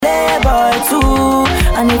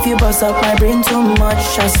if you bust up my brain too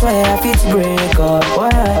much, I swear I fit break up.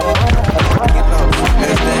 What?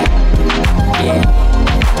 Yeah.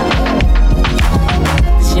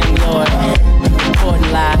 This young Lord,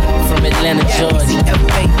 reporting live from Atlanta, Georgia.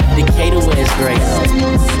 Decatur, where it's great.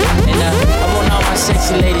 And I want all my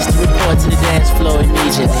sexy ladies to report to the dance floor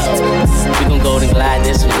immediately. We gon' go and glide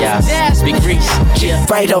this with y'all. Big Reese, yeah.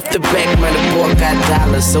 Right off the back, man, the boy got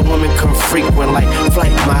dollars, so women come frequent like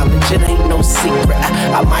flight mileage. It ain't no secret.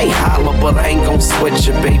 I might holler, but I ain't gon' sweat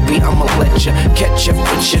you, baby. I'ma let you catch up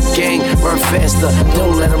with your gang. Run faster,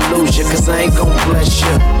 don't let them lose you, cause I ain't gon' bless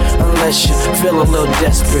you unless you feel a little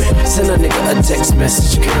desperate. Send a nigga a text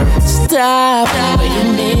message, girl. Stop, wait a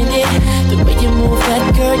minute. The way you move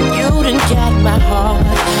that girl, you done got my heart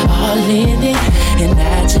all in it. And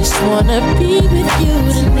I just wanna be with you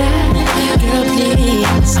tonight. Girl,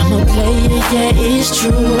 please, I'm a player, yeah, it's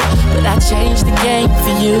true, but I changed the game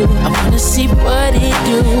for you. I wanna see what it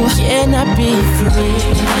do. Can I be free?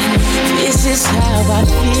 This is how I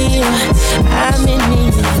feel. I'm in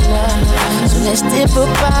need of love, so let's dip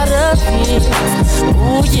up out of here.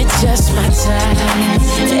 Ooh, you're just my type.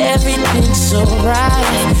 Everything's so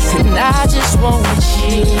right, and I just want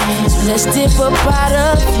you. So let's dip up out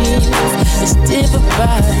of here. Let's dip up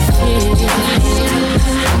out of here.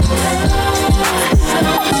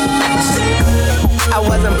 I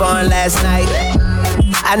wasn't born last night.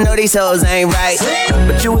 I know these hoes ain't right,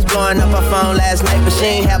 but you was blowing up her phone last night, but she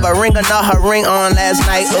ain't have a ring or not her ring on last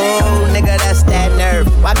night. Ooh, nigga, that's that nerve.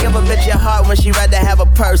 Why give a bitch your heart when she rather have a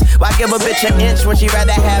purse? Why give a bitch an inch when she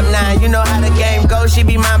rather have 9? You know how the game goes, she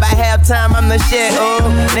be mine by halftime, I'm the shit. Ooh,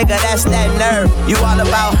 nigga, that's that nerve. You all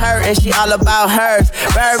about her and she all about hers.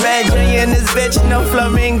 Birdman Jr. and this bitch, no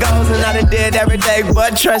flamingos, and I done did every day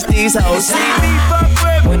but trust these hoes. See me fuck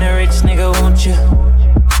with when a rich nigga want you,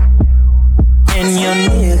 and your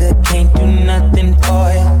nigga can't do nothing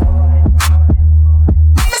for you.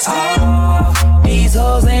 Oh, these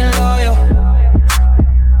hoes ain't loyal.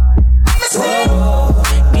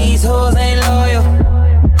 Whoa, these hoes ain't loyal.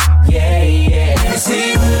 Yeah, yeah.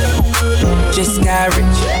 See, just got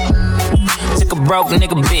rich. Took a broke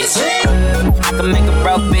nigga bitch. I can make a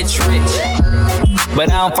broke bitch rich, but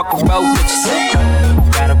I don't fuck with broke bitches.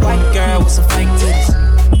 Got a white girl with some fake titties.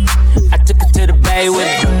 I took her to the bay with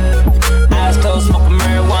me. Eyes closed, smoking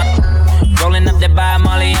marijuana. Rolling up that by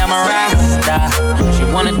Molly, I'm a rasta. She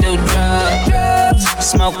wanna do drugs,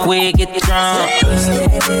 smoke weed, get drunk.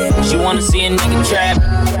 She wanna see a nigga trap.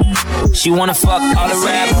 She wanna fuck all the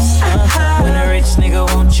rappers. When a rich nigga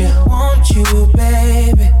want you,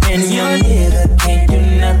 baby. And your nigga can't do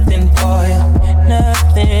nothing for you,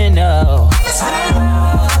 nothing, no.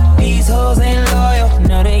 These hoes ain't loyal,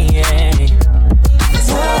 no they ain't.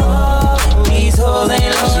 These hoes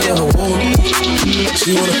ain't loyal.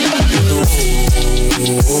 She wanna do the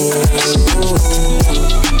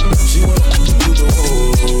She wanna do the She wanna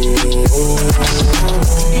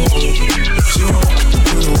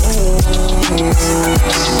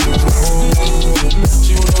do the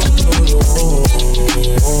She wanna do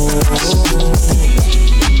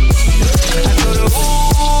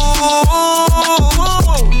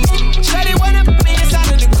Shawty wanna be inside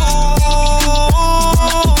of the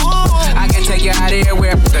I can take you out of here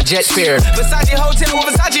where a jet fare. Versace hotel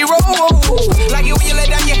with Versace roll. Like it when you let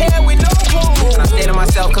down your hair with no clothes. And I stay to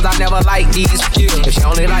myself cause I never like these. If she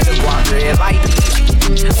only like the guac red like these.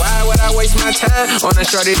 Why would I waste my time on a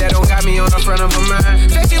shorty that don't got me on the front of her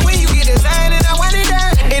mind? Especially when you get designed and I want it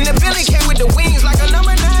down. And the Billy came with the wings like a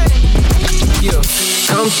number 9. Yeah,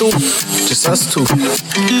 come through, just us two.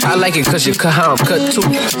 I like it cause you cut how I'm cut too.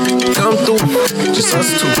 Come through, just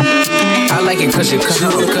us two. I like it cause you cut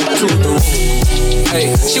how I'm cut too.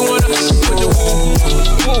 Hey, she wanna put the woo.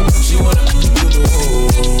 She wanna put the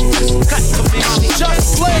woo. Cut for me,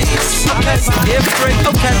 just blaze. Okay, yeah, straight,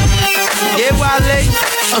 okay. Yeah, Wale.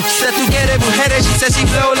 Set together, mujeres, she said she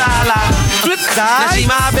blow la la. Flip side, now she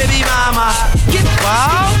my baby mama. Get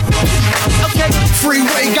wild. Okay.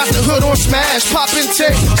 Freeway got the hood on smash, poppin'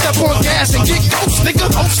 tick, step on gas and get ghost, nigga.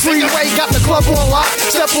 Freeway got the club on lock,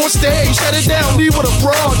 step on stage, shut it down, leave with a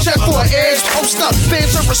brawl, check for an edge, post up,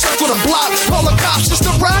 fans over circle the block, call the cops, it's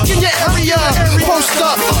the rock in your area. Post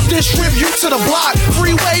up, distribute to the block,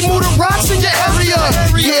 freeway, move the rocks in your area.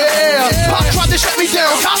 Yeah, Pop tried to shut me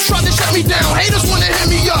down, cops tried to shut me down, haters wanna hit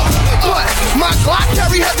me up, but my Glock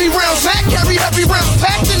carry heavy rounds, Mac carry heavy rounds,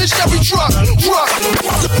 packed in a Chevy truck.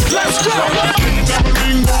 Let's go.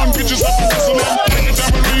 Ring on, bitches up, whistle on.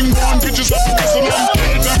 Ring on, bitches up, whistle on.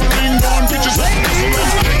 Ring on, bitches up, whistle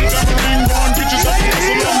on. Ring on, bitches up,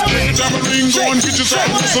 whistle on. Ring go and get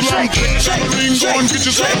yourself a salon. Everything go and get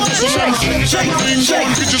yourself a salon. Everything go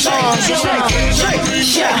and get yourself a salon. Everything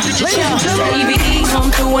go and get yourself a salon. EVE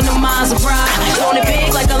come through in the Maserati. On it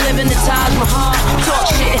big like I live in the Taj Mahal. Talk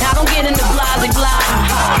shit, I don't get into blah blah blah.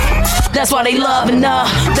 That's why they loving her.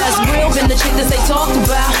 That's real, been the chick that they talked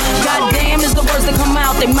about. Goddamn is the words that come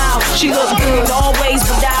out their mouth. She look good always,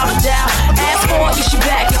 without a doubt. Ask for it, she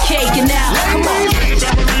back and caking out. Come on.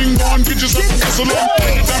 Everything go and get yourself a salon.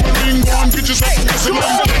 Everything go and get yourself a salon.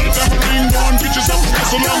 Everything go and get yourself a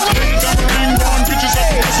salon. Everything go and get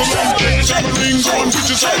yourself a salon. Everything go and get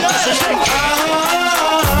yourself a salon.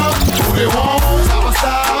 Do they want top of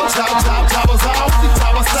style, top of style,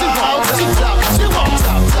 top of style, she want top.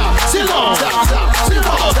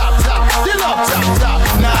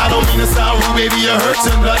 Now I don't mean to sound rude, baby, it hurts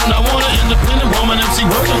or nothing. I want an independent woman if she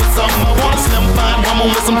working with something. I want a slim fine woman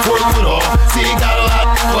with some twerk with her. She ain't got a lot,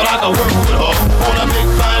 but I can work with her. Want a big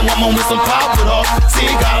fine woman with some pop with her. She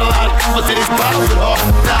ain't got a lot, but they just pop with her.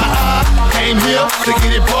 Now I came here to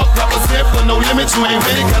get it bucked, represent for no limit. You ain't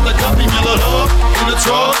ready, got the company, mill it up in the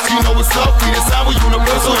truck. You know what's up, we decide we're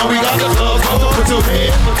universal and we got the gloves. Put your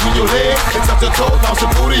head between your legs and touch your toe, bounce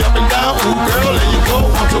your booty up and down. Ooh, girl, there you go,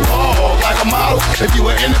 want to walk like a model. If you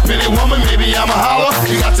an independent woman, maybe I'm a holler.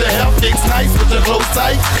 You got your hair fixed nice with your clothes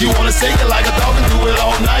tight. You wanna shake it like a dog and do it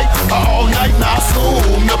all night. Now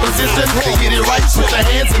assume your position to get it right. Put your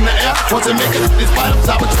hands in the air, want to make it this fight up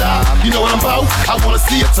top of top. You know what I'm about? I wanna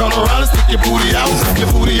see you turn around and stick your booty out. Your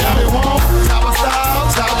booty out. They want top of style,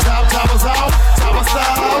 top of style, top of style,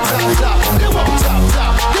 top. They want top.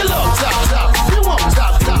 They love top. They want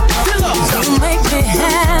top. They love top. You make me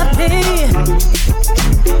happy.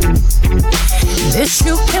 This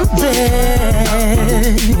you can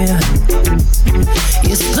bear.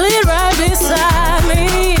 You stood right beside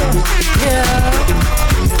me, yeah,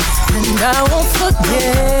 and I won't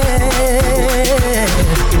forget.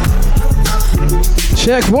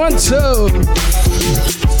 Check 1, 2.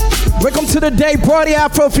 Welcome to the day party,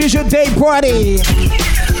 Afro Fusion day party.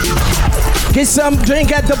 Get some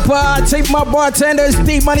drink at the bar. Take my bartenders,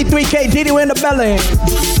 D Money 3K, Didi in the belly.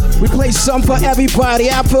 We play some for everybody.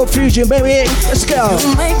 Afro Fusion, baby. Let's go.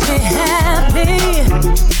 You make me happy.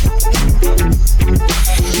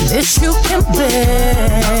 This you can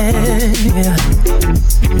bear.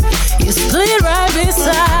 You stood right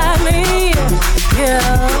beside me,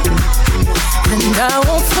 yeah, and I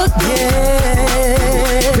won't forget.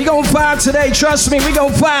 We gon' vibe today, trust me, we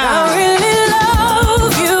gon' vibe. I really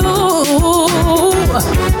love you.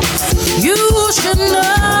 You should know.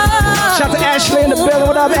 Shout out to Ashley in the building.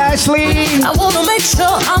 What up, Ashley? I wanna make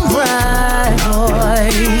sure I'm right,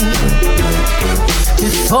 boy,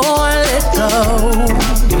 before I let go.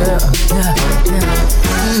 Yeah.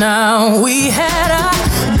 Now we had a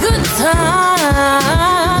good time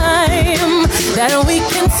that we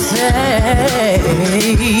can say.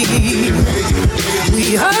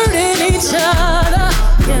 We hurting each other,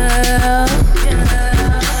 yeah.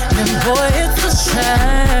 And boy, it's a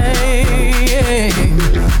shame.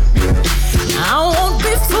 I won't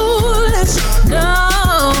be foolish, no.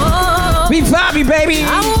 We vibey, baby. I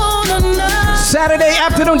wanna know. Saturday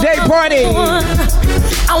afternoon day party.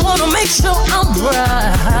 I wanna make sure I'm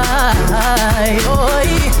right, boy,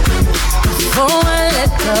 before I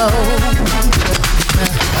let go.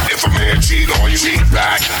 If a man cheat on you, cheat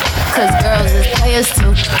back. 'Cause girls is players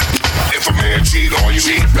too. If a man cheat on you,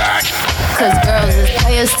 cheat back. 'Cause girls is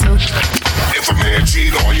players too. If a man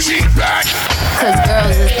cheat on you, cheat back. 'Cause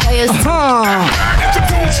girls is players too. If a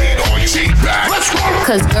dude cheat on you, cheat back.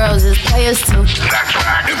 'Cause girls is players too. That's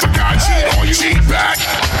right. If a guy cheat on you, cheat back.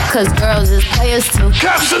 'Cause girls is players too.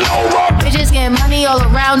 Casanova. Bitches getting money all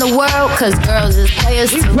around the world. 'Cause girls is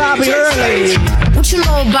players too. Probably early. What you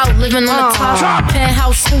know about living on the top?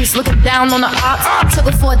 Penthouse suites, looking down on the ops. Took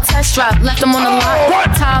her for a test drive, left them on the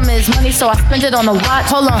lot. Time is money, so I spend it on a watch.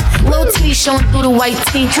 Hold on, little T showing through the white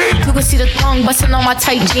tee. You can see the thong busting on my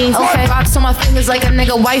tight jeans. Okay, rocks on my fingers like a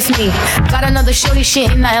nigga wife me. Got another shorty, she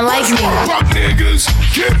ain't nothing like me. Fuck niggas,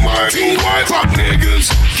 get money. Fuck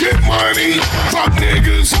niggas, get money. Fuck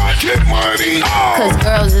niggas, get money. 'Cause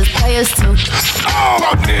girls is players too.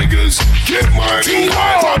 Fuck niggas, get money.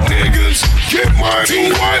 Fuck niggas, get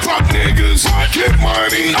money. Fuck niggas, get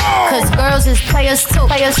money. 'Cause girls is players too.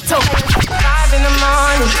 Players too. 5 in the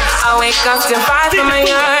morning, I wake up to 5 in my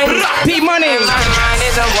yard. D Money. My mind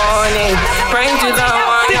is a warning, praying to the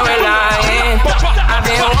one you're relying. I've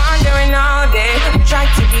been wandering all day, tried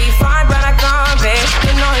to be fine but I can't be.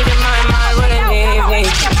 You know that my mind wouldn't leave me.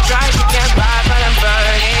 Try to get by but I'm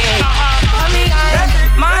burning.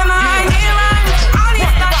 My mind is running, all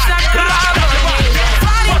these thoughts are clouding.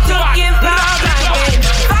 Fighting to give love like this,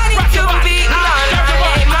 fighting to be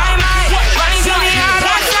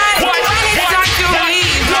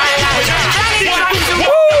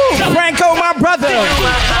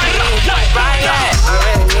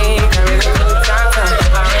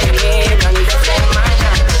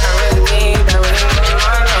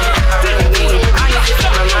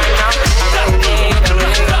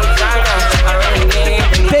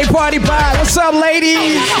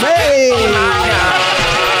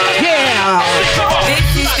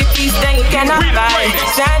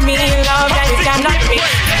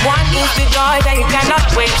is the joy that you cannot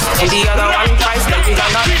wait, and the other one price that you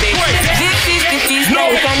cannot pay. This is the peace that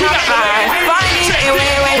you cannot buy. Finding a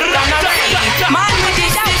way where you cannot see. Man with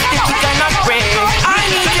this that you cannot break. I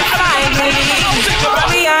need to find me.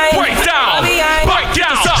 Break down. Break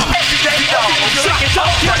down.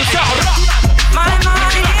 My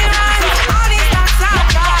money runs, all these stocks are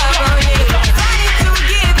carbon. I need to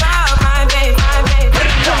give up my babe, my babe.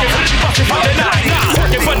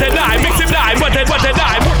 Working for the nine, mix him nine, but the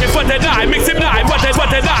nine. Working for the nine, mix him nine, but the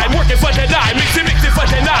nine. Working for the nine, mix him for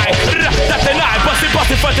the nine. That's the nine, bust it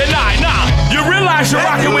for the nine. Nah, you realize you're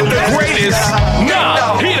rocking with the greatest.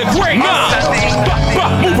 Nah, he the great. Nah,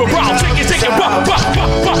 move around, take it,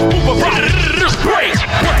 move around. Break.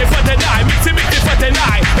 Working for the nine, mix it for the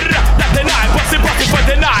nine. That's the nine, bust it for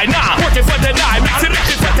the nine. Nah, working for the nine, mix it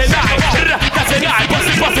for the nine. That's the nine, bust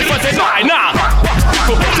it for the nine. Nah, we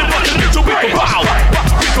go bow.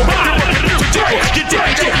 We go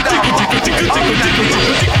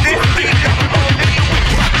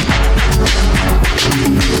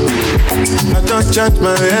I don't charge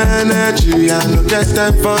my energy, I don't get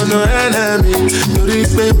time for no enemy.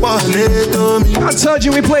 I told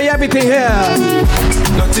you we play everything here.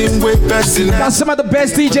 Nothing way personal. Got some of the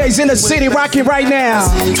best DJs in the city rocking right now.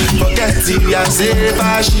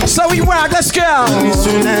 So we rock, let's go.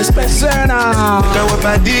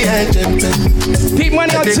 Deep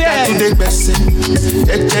money on 10.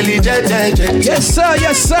 Yes sir,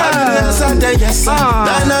 yes sir.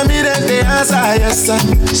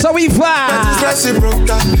 So we vibe.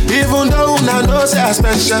 Even though I know say I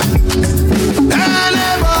special.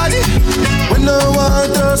 Anybody, we no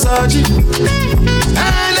want to search it.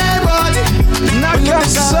 Anybody, knock out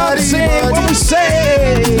something, what we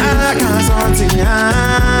say?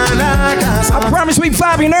 I promise we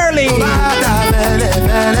vibing early.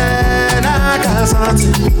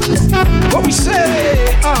 What we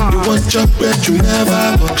say? You want job but you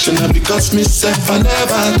never work. Should not because myself I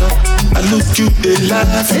never talk. I look you they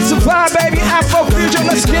laugh. It's a vibe, baby. Afro future,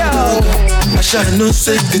 let's go. I shall no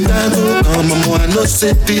say the time go come. I no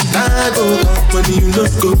say the time go come. When you no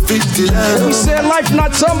go fit the line. We say life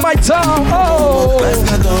not turn by turn. Oh, life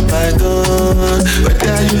not turn by turn.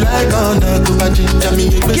 Whether you like or not, go back ginger me.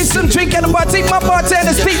 Get some drink and about take my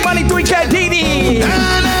bartender. Speak money 3K DD.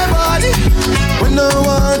 Anybody, we no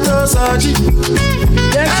want to search it.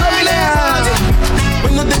 That's what we now. We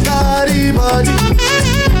no the carry body.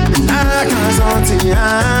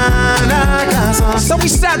 So we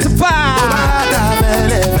start to vibe.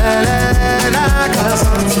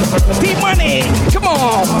 Deep money, come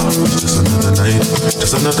on. Just another night,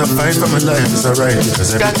 just another fight for my life. It's alright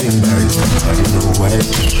because everything dies. I don't know why.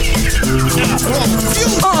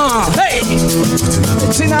 Hey,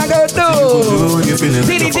 what's I gonna do?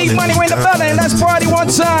 DD Deep money, we're in the building. Let's party one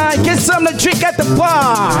time. Get something to drink at the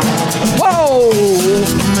bar. Whoa.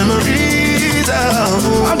 Memories.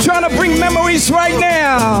 I'm trying to bring memories right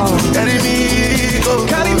now. Carry me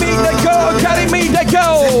to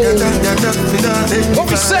go. What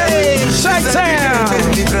we say? Shut down.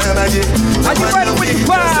 Are you ready with the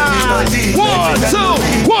vibe?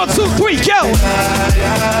 1, 2, 3, go.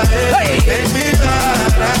 Hey.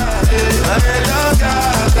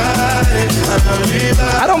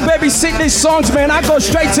 I don't babysit these songs, man. I go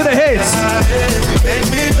straight to the hits.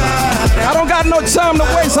 I don't got no time to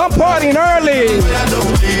waste. I'm partying early.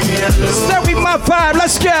 Stay with my vibe.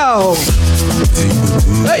 Let's go.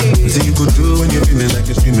 Hey. What you could do when you're feeling like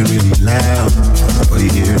you're screaming really loud? Nobody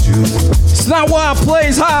hears you. It's not what I play,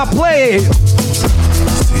 it's how I play.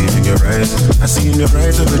 See in your eyes, I see in your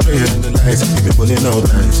eyes a betrayal in the lights. You've been pulling out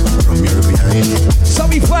eyes from your behind. So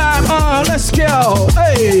we vibe, let's go.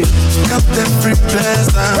 Hey. Got that free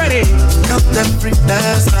blast. Ready. Got that free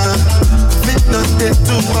blast. Midnight day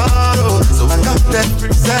tomorrow, so I got that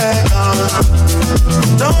free second.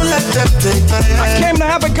 Don't let them take my hand. I came to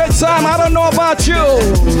have a good time, I don't know about you.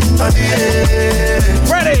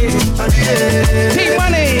 Ready. Keep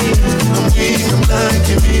money. I'm weak, I'm blind,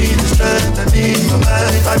 give me the strength I need for my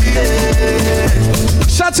life.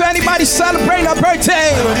 Shout to anybody celebrating a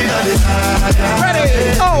birthday.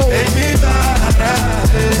 Ready. Oh.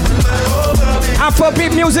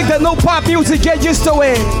 Afrobeat music, the new pop music, get used to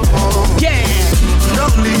it. Yeah.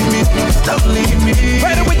 Don't leave me, don't leave me.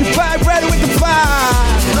 Ready with the vibe, ready with the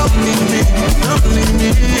vibe. Don't leave me, don't leave me.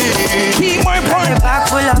 Keep more important. A bag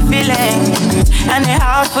full of feelings and a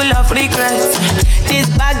heart full of regrets. This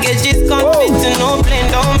baggage is complete to no plane,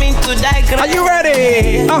 don't mean to digress. Are you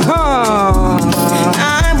ready? I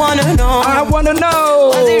wanna know.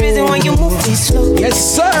 What's the reason why you move this slow? Yes,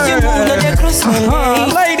 sir. You move, no, they cross my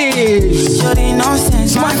legs. Ladies. ladies. Shorty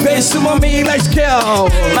nonsense. My best to mommy, let's go.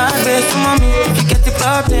 My best to mommy, if you get the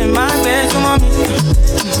problem. My best to mommy.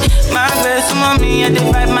 My best to mommy, and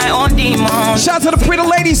they fight my own demons. Shout out to the pretty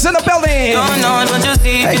ladies in the building. No, don't you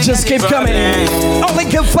see? They just keep coming. Only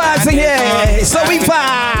good vibes in here. So we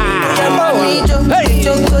vibe. Hey,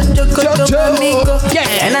 Jojo. Yeah.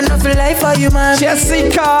 And I know feel like for you, man.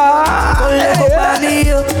 Jessica.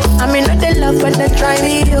 I mean, not the love, but they try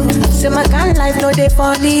me, you. Say my kind life, no, they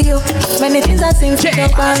funny, you. Many things I sing, yeah.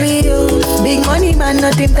 Don't me, you. Big money, man,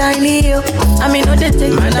 nothing tiny, you. I mean, no, they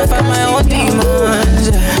take man up on my own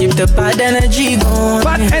demons. Keep the bad energy going.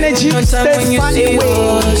 Bad energy, no time when you see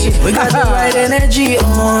us. We got the right energy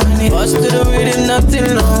on. Us to the rhythm,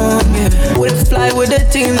 nothing long. Yeah. We'll fly with the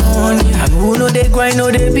thing on. Yeah. And who know they grind,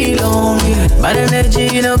 know they belong. Yeah. Bad energy,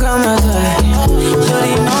 you know, come outside.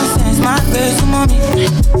 Shorty nonsense, my best to mommy.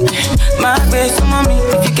 My best to mommy.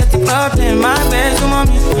 If you get the problem, my best to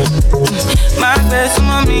mommy. My best to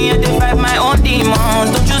mommy. And they fight my own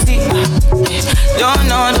demons. Don't you see?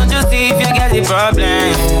 Don't you see if you get the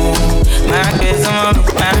problem? My best to mommy.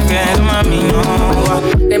 My best to mommy. No.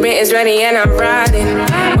 The beat is ready and I'm riding.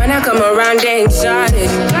 When I come around, they ain't started.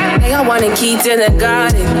 They all want a key to the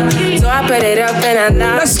garden. So I put it up and I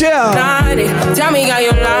knock. Let's go. It. Tell me how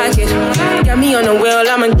you like it. Got me on the wheel,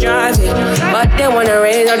 I'ma drive it. But they wanna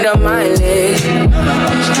raise up the mileage.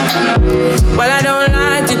 Well, I don't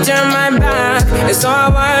like to turn my back. It's all I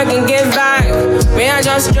work and give back. Me, I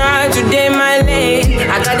just try to day my lane.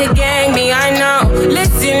 I got the gang behind now.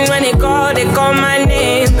 Listen when they call my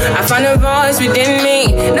name. I find a voice within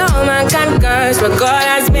me. No man can curse what God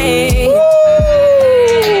has made.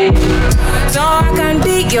 So I can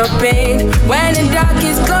take your pain when the dark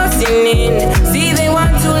is closing in. See, they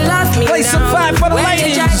want to lock me Play down. some vibe for the when ladies.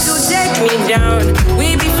 they try to take me down,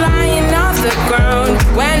 we be flying off the ground.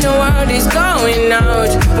 When the world is going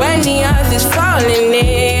out, when the earth is falling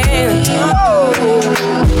in.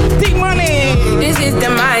 D-Money. This is the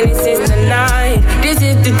mind, this is the night. This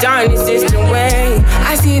is the dawn, this is the way.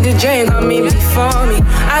 I see the dream coming before me.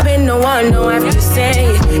 I've been the one, no I have to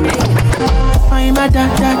say. I'm a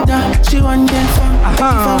da, she want them from.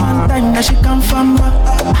 For one time that she come from.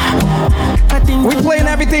 We playing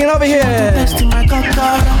everything over here.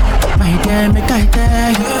 My dear, make I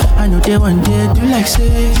tell you, I know they want to do like say,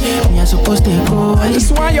 me I supposed to go.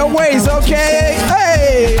 Just wind your ways, okay?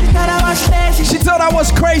 Hey! She thought I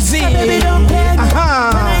was crazy.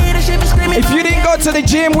 If you didn't go to the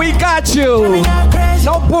gym, we got you.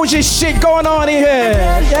 No bullshit shit going on in here.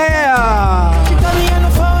 Yeah.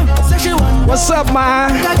 What's up,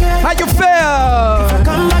 man? How you feel?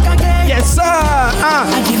 Yes, sir.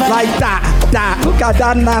 Like that. Look at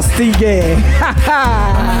that nasty, yeah.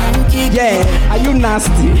 Yeah, are you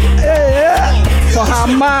nasty? Yeah. For her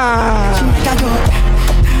man.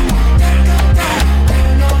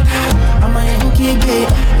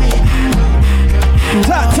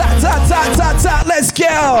 Ta, let's go.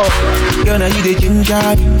 You know you the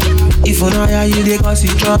ginger. If you know how you the cause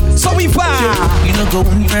it drop. So we vibe. You know go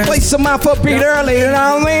on first. Play some Afro beat early, you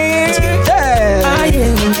know what I mean? Yeah.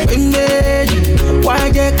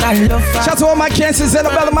 Shout out to all my cancers in the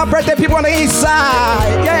belly, my birthday people on the east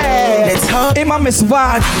side. Yeah. Let's hop in my Miss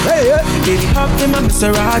Vod. Hey, yeah. Baby, hop in my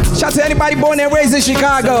Mr. Rod. Shout out to anybody born and raised in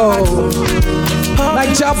Chicago.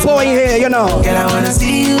 Like Job Boy here, you know. Girl, I wanna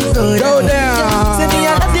see you go down. Say me, I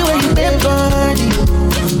love the way you bend body.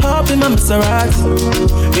 Hop in my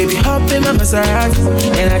Maserati, baby, hop in my Maserati,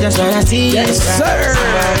 and I just wanna see you. Yes, sir.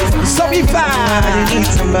 So be fine. I need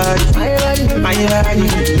somebody. My body,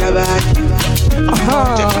 your body.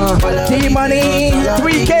 D-Money,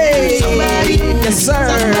 3K. Yes, sir.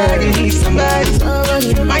 Somebody, somebody.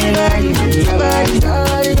 My body, your body.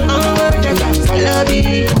 I love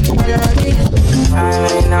you.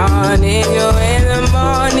 I need you in the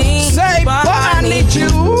morning. Say, but I need you.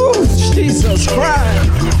 Jesus Christ.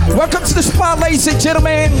 Welcome to the spot, ladies and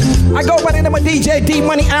gentlemen. I go by the name of DJ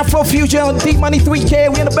D-Money, Afro Fusion, D-Money 3K.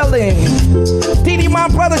 We in the building. DD, my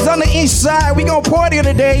brothers on the east side. We gonna party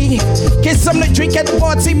today. Get something to drink at the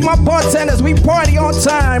bar. See my bartenders. We party on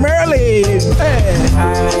time, early. Hey.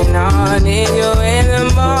 I need you in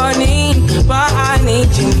the morning, but I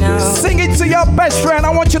need you now. Sing it to your best friend. I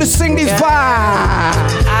want you to sing this vibe.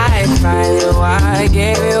 I find you, I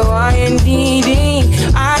gave you what you needing.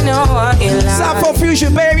 I know what you like. Afro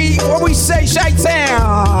Fusion, baby. What we say, Chi-Town.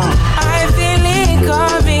 I feel it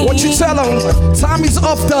coming. What you tell them? Time is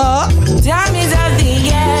off the. Time is of the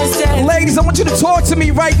essence. Ladies, I want you to talk to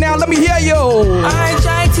me right now. Let me hear you. I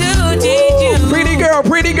try to teach you. Pretty girl,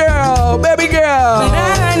 baby girl. But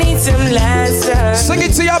I need some lessons. Sing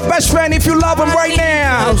it to your best friend if you love him right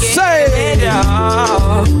now. Say.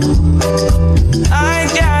 I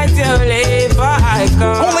try to live, but I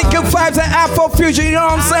can't. Only good vibes and Afro fusion, you know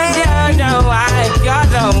what I'm saying? I don't know why you're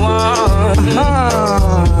the one.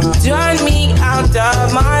 Turn me out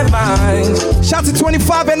of my mind. Shout to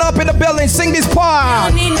 25 and up in the building. Sing this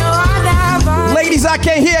part. You don't need no other body. Ladies, I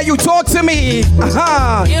can't hear you. Talk to me. You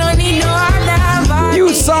don't need no other body.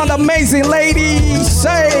 You sound amazing, ladies.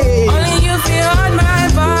 Say. Only you feel on my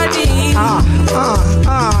body.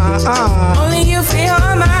 Only you feel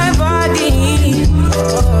on my body.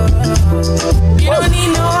 You don't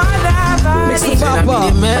need no other body. I made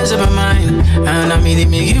it mess up my mind, and I made it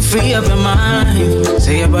make you free up your mind.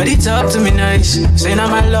 Say your body talk to me nice. Say now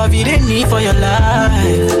my love you didn't need for your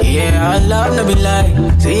life. Yeah, our love no be like.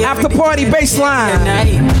 Say after party baseline.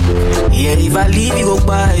 Yeah, if I leave you go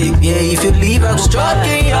by. Yeah, if you leave I go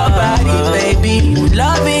stroking your body, baby.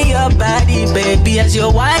 Loving your body, baby. As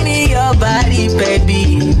you're whining your body,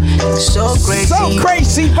 baby. So crazy. So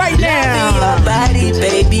crazy right now. Loving your body,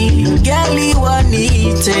 baby. Girl, you want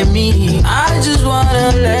need to me. I just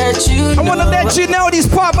wanna let you know. I wanna let you know this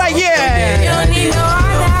part right here. You don't need no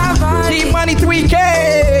other body. Money 3K.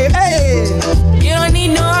 Hey. You don't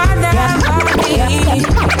need no other body.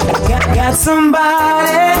 Got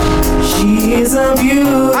somebody. She is a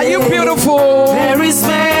beauty. Are you beautiful? Very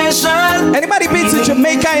special. Anybody been to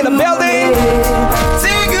Jamaica in the building?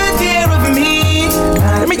 Take good care of me.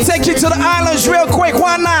 Let me take you to the islands real quick.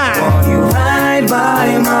 Why not? You ride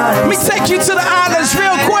by my Let me take you to the islands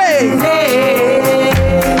real quick.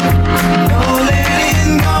 No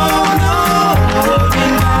letting go, no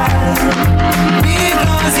holding back.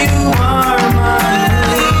 Because you are my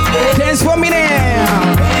lady. Dance for me now.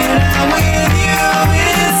 When I'm with you,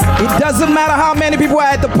 it's It doesn't matter how many people are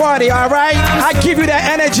at the party, all right? I give you that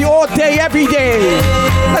energy all day, every day.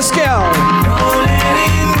 Let's go. no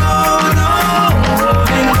letting go, no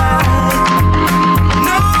holding back.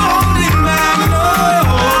 No holding back, no,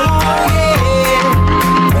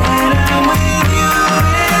 yeah. When I'm with you,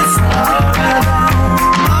 it's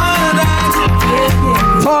all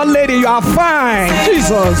that. Tall lady, you are fine.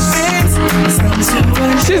 Jesus.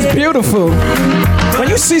 She's beautiful. When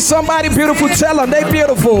you see somebody beautiful, tell them they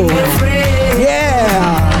beautiful.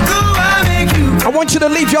 Yeah. I want you to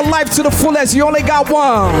live your life to the fullest. You only got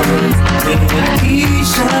one.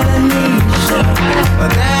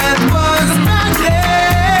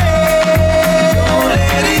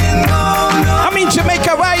 I'm in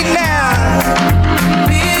Jamaica right now.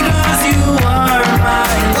 Because you are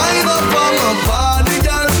mine.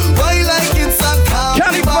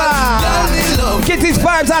 Carnival. Get these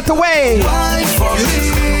vibes out the way.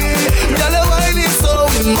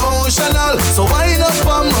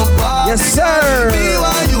 Yes, sir.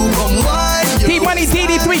 Money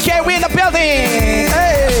DD3K, we in the building.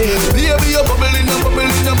 Hey. Baby, you're bubbling, baby.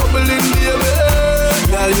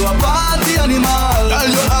 Girl, you a party animal. Girl,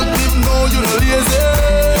 you active, no, you no lazy.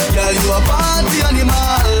 Girl, you a party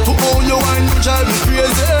animal. To own your wine, you drive me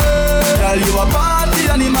crazy. Girl, you a party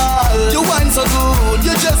animal. You wine so good,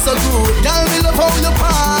 you just so good. Girl, me love how you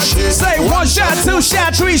party. Say 1 shot, 2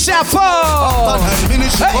 shot, 3 shot, 4. After 10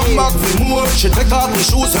 minutes, she come back for more. She take off the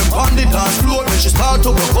shoes and pound it dance floor. Then she start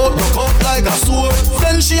to go out like a sword.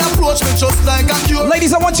 Then she approach me just like a cure.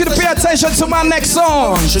 Ladies, I want you to pay attention to my next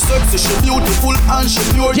song. She sexy, she beautiful, and she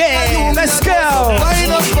pure. Yeah, let's go.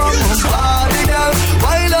 Wind up from the body, girl.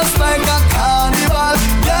 Wind up like a carnival.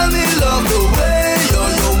 Girl, me love the way you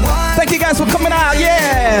wine. Thank you guys for coming out,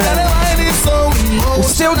 yeah. We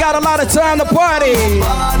still got a lot of time to party.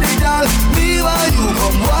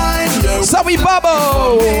 So we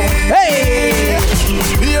bubble. Hey.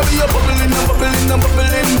 Baby, you're bubbling, baby.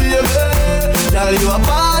 Girl, you a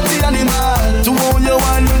party animal. To own your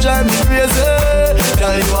wine, you drive me crazy.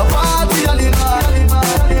 Girl, you a party animal.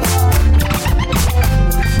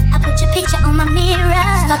 I put your picture on my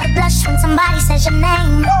mirror. Start to blush when somebody says your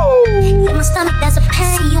name. In my stomach there's a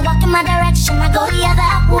pain. See you walk in my direction, I go the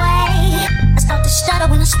other way. I start to stutter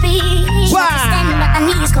when I speak. Standing but my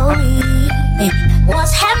knees go weak.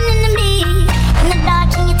 What's happening to me? In the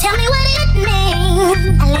dark, can you tell me what it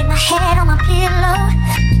means? I lay my head on my pillow,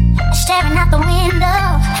 staring out the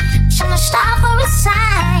window, trying to stop for a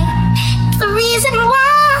sign. The reason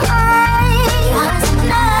why I was in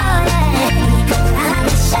love, I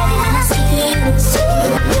wish I see you,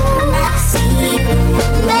 I see you,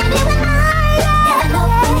 baby, when I know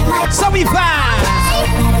my So we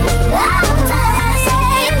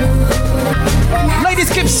ladies,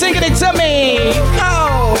 keep singing it to me.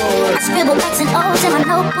 Oh. I scribble X and O's in my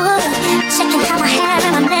notebook, checking how my hair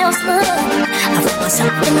and my nails look. I wrote my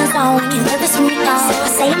myself in the zone. Get nervous when you go. I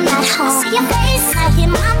say I'm not home. See your face, I hear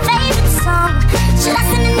my favorite song. Should I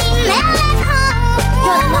send an email at home?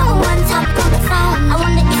 You're the number one topic on the phone. I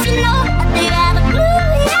wonder if you know that they have a blue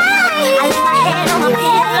eye. I lay my head on my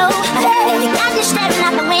pillow. You got me staring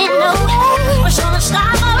out the window. We're showing a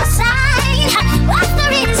star or a sign. What's the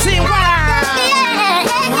reason? See why?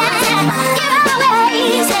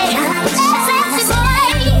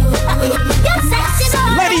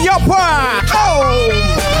 Lady, your part. Oh.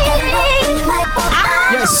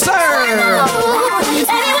 Yes, sir.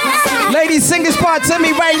 Ladies, sing this part to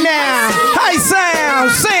me right now. High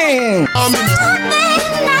sound, sing. I'm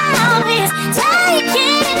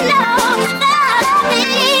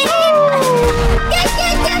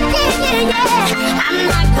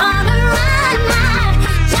not gonna run,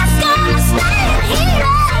 just gonna stand here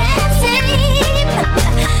and see.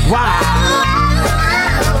 Wow.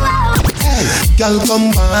 Girl, come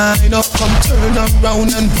wind up, come turn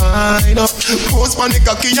around and wind up. Post on the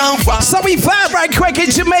cocky and wind. So we vibe right quick in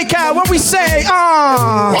Jamaica when we say,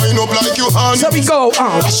 wind up like you honey. So we go,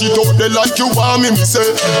 She don't they like you want me say.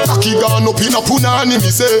 Cocky gone up in a punani, me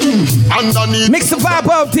say. Underneath. Mix the vibe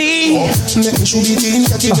up, D. Make me shoot it in,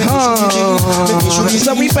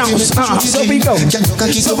 So we bounce, so we go.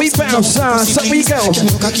 So we bounce, so we go.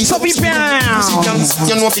 So we bounce.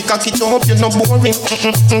 You know if you cock it up, you're not boring.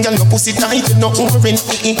 Girl, your pussy tight, you're not boring.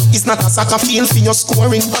 It's not a soccer field for your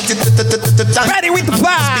scoring. Ready with the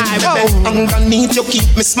vibe. Underneath you keep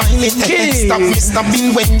me smiling. Stop me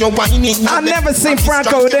stopping when you're whining. I never seen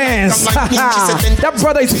Franco dance. That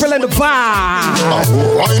brother is feeling the vibe.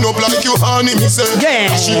 Wind up like you honey, me say.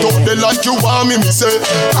 Yeah. She don't they like you want me say.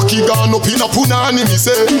 Cocky gone up in a punani, me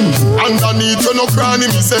say. Underneath you no cranny,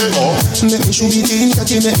 me say. Make me shoot it in,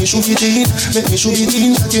 catty, make me shoot it in. Make me shoot it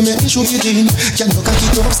in, catty, make me shoot it in. Can you cock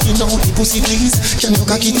it up, skin out the pussy, please? Can you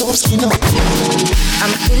cock it up, skin out?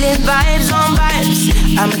 I'm feeling vibes on vibes.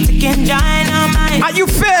 I'm taking dynamite. How you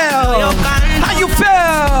feel? How you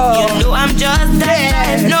feel? You know I'm just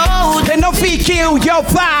that. No, they no fee kill your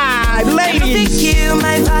vibe, ladies. Kill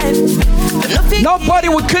my vibe. Nobody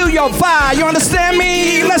will kill your vibe. You understand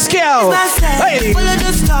me? Let's go. Hey. Follow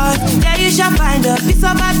the stars. There you shall find a piece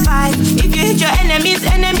of advice. If you hit your enemies,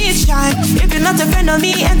 enemies shine. If you're not a friend of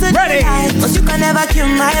me, enter the light. Cause you can never kill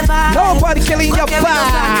my vibe. Nobody killing your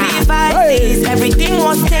vibe. Hey. Everything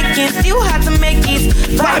was taken, still had to make it.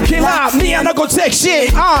 Vibe kill out. Me, I'm not gonna take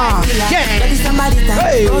shit. Yeah.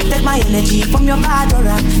 Hey. Protect my energy from your bad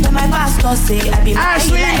aura. Then my pastor say I be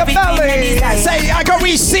Ashley in the belly. Say I can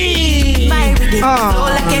receive. My rhythm flow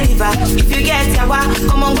like a river. If you get yawa,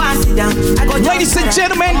 come on, go and sit down. I go. Ladies and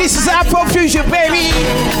gentlemen, this is Afro Fusion, baby.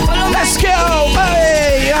 Let's go.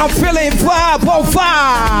 Hey, I'm feeling vibe on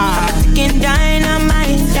fire. I'm taking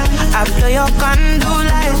dynamite. I blow your candle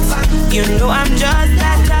lights. You know I'm just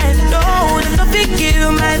that type. No, there's nothing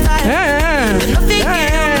kill my vibe. There's nothing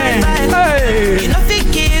kill my vibe. You're nothing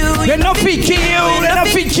kill. You're nothing kill. You're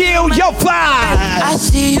nothing kill your vibe. I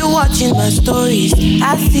see you watching my stories.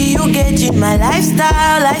 I see you gauging my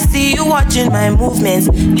lifestyle. I see you watching my movements.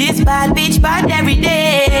 This bad bitch bad every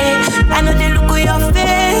day. I know they look at your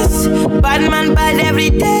face. Bad man bad every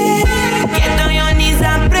day. Get on your knees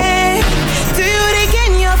and pray. Do you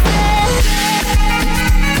regain your faith?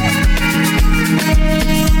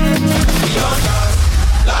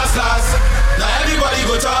 Last. Now everybody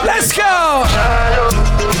go talk. Let's go.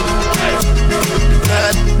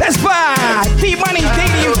 Let's buy D-Money,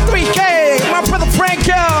 DD 3K. My brother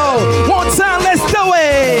Franco. One time, let's do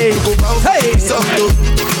it. Hey.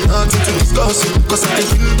 Nothing to discuss, cause I can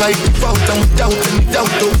feel like without and without any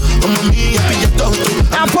doubt. I'm a me happy you doubt.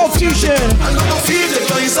 Afro Fusion. I know I feel the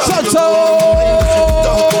noise of Soto.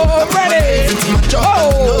 Ready.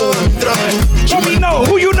 Oh. Who you know?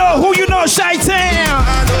 Who you know? Who you know? Chi-Town.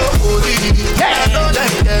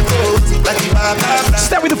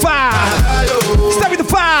 Step with the fire. Step with the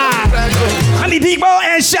fire. I need Debo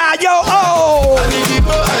and Shy, yo. Oh.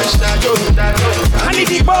 I need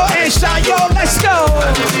Debo and Shy, yo. Let's go.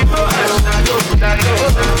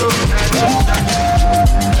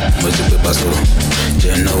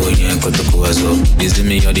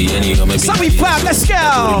 So we five, let's go.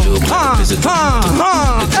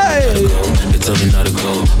 Hey.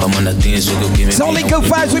 It's only good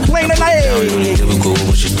vibes we play tonight.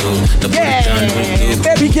 Yeah,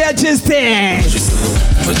 baby girl, just dance.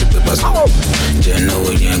 Oh.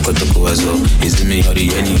 Is me or the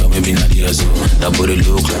any or maybe not the so that body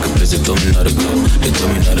look like a place they told me not to go. They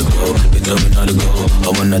told me not to go. They so we know the go.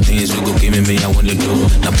 All when the things we go give me, I want to do.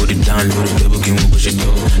 Now put it down, load it, double king, push it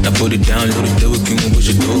through. Now put it down, load it, double king, push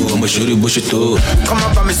it through. I'ma shoot it, push it through. Come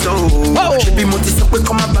up by me so. She be multi so quick,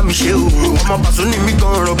 come up by me show. Come up by so me go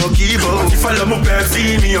rubber keyboard. If I love my back,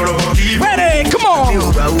 see me on rubber keyboard. Ready, come on.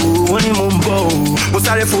 When you mumbo, what's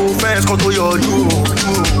that for fans? Come to your do.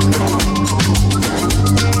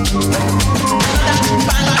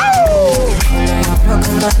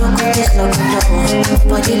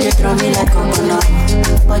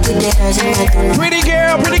 Pretty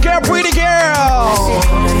girl, pretty girl, pretty girl.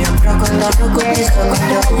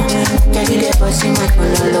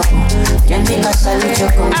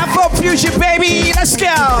 Afro fusion, baby, let's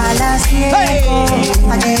go. Hey,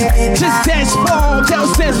 just dance for,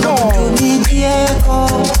 dance for.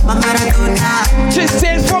 Just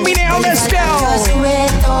dance for me now, let's go.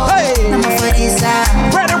 Hey,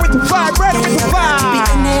 ready with the vibe, ready with the vibe.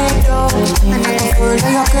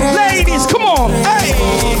 Ladies, come on, hey,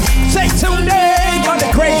 say tonight on the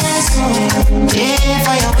grace.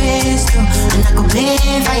 For your wisdom, and I could pay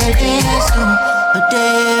for your wisdom.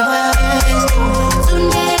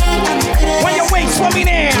 When you wait for me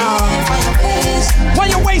now. When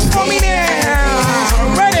you wait for me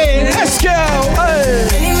now. Ready, let's go. Hey.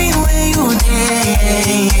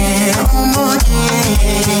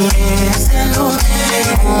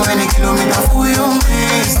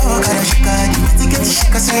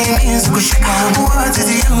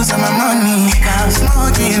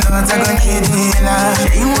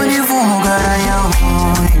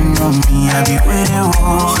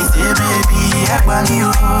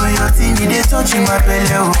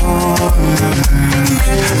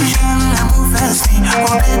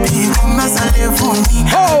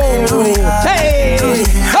 Hey,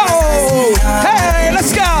 hey,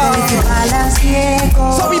 let's go.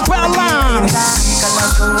 So we balance.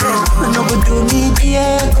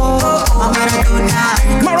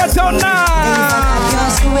 Maradona.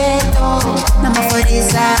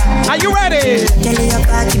 Are you ready?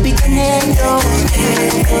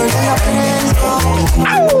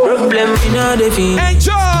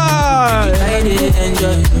 Enjoy.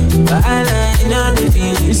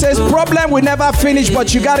 He says problem will never finish,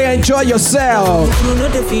 but you gotta enjoy yourself.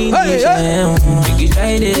 Hey, hey.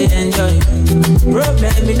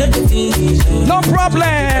 No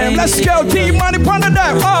problem. Let's go. D-Money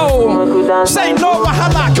Panada. Oh, say no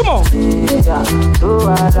wahala. Come on.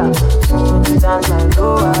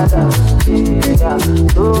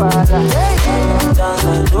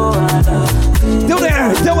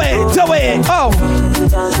 Do it. Oh,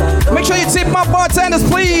 make sure you tip my bartenders,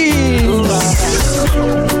 please.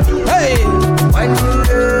 Hey.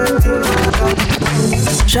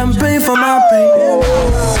 Champagne for my pain.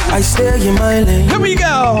 I stay in my lane. Here we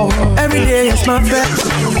go. Every day is my best.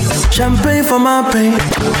 Champagne for my pain.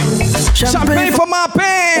 Champagne for my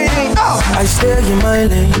pain. Oh. I stay in my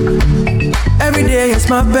lane. Every day is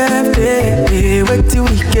my birthday. Wait till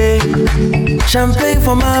weekend. Champagne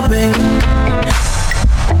for my pain.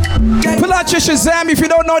 Pull out your Shazam if you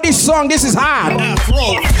don't know this song. This is hard.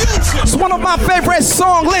 It's one of my favorite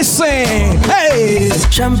songs. Listen. Hey.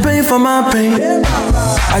 Champagne for my pain.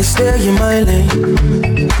 I stay in my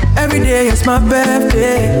lane. Every day is my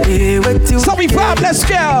birthday. Wait till so we pop, let's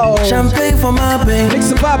go. Champagne for my pain. Mix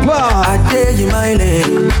the pop up. I stay in my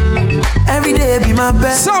lane. Every day be my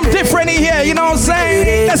best. Something different in here, you know what I'm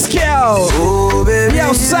saying? Let's go. Oh, baby. We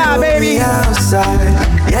outside, baby. We outside.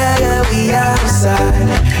 Yeah, we outside.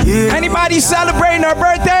 Anybody celebrating her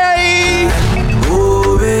birthday?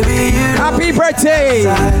 Oh, baby. Happy birthday.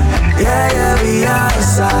 Yeah, we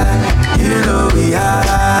outside. You know we are.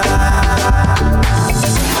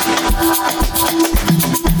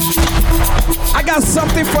 I got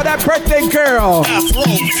something for that birthday girl.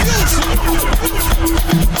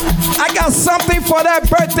 I got something for that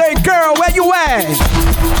birthday girl. Where you at?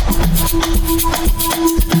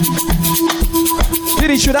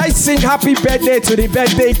 Diddy, should I sing happy birthday to the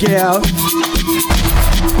birthday girl?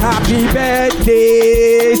 Happy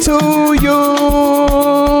birthday to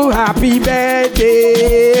you. Happy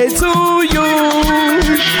birthday to you.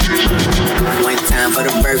 One time for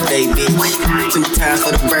the birthday bitch. 2 times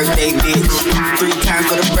for the birthday bitch. 3 times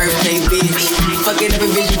for the birthday bitch. Fuck it up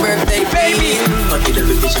if it's your birthday, baby. Fuck it up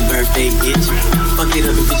if it's your birthday, bitch. Fuck it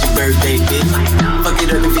up if it's your birthday, bitch. Fuck it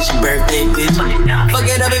up if it's your birthday, bitch. Fuck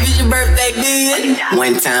it up if it's your birthday, bitch.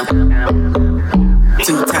 1 time,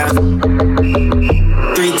 2 times,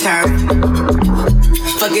 3 times.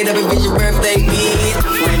 Fuck it up if it's your birthday, bitch.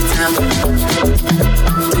 1 time,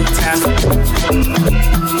 2 times,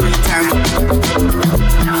 3 times.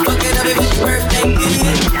 Fuck it up if it's your birthday,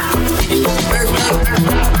 bitch. It's your birthday.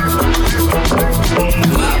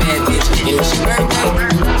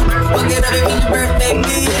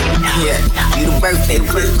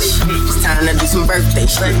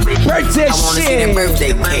 shit. Birthday I wanna see shit. that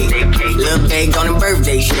birthday cake. Little bag on the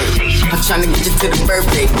birthday shit. I'm tryna get you to the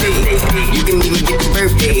birthday cake. You can even get the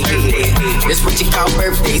birthday cake. That's what you call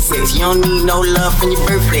birthday sex. You don't need no love from your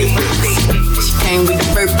birthday. She came with the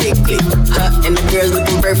birthday cake. Her and the girls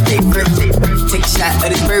looking birthday. Take a shot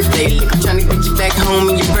of this birthday lick. I'm tryna get you back home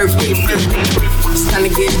in your birthday. It's time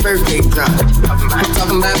to get birthday drunk. I'm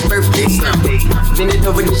talking about birthday song. Bend it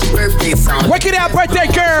over, this your birthday song. Work it out, birthday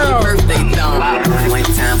girl. Birthday song. One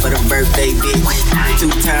time for the birthday bitch. 2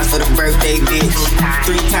 times for the birthday bitch.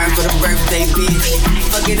 3 times for the birthday bitch.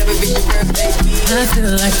 Fuck it up if it's your birthday bitch. I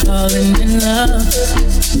feel like falling in love.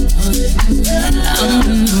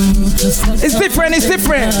 It's different, it's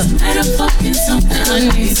different. I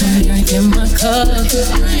need some drink in my cup.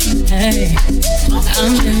 Hey,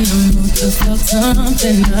 I'm in the mood to fuck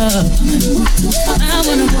something up. I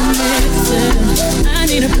wanna go missing. I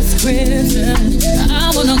need a prescription.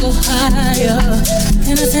 I wanna go higher.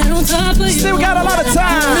 And I said on top of you. Still got a lot of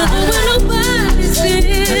time. Where nobody's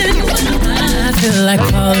been. I feel like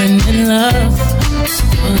falling in love.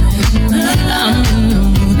 I'm in the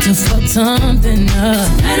mood to fuck something up.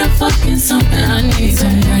 And I'm fucking something. I need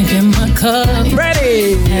some drink in my cup.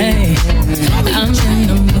 Ready? Hey, I'm in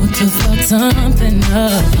the mood to fuck something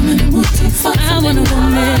up. I wanna go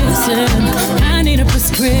missing. I need a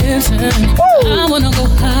prescription. I wanna go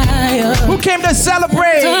higher. Who came to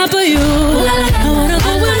celebrate? Top of you. I wanna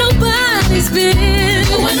go where nobody's been.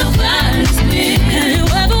 Where nobody's been. Have you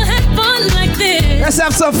ever had fun like this? Let's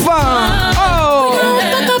have some fun. Oh.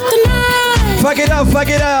 Fuck up the night. Fuck it up, fuck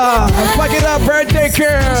it up. Fuck it up, birthday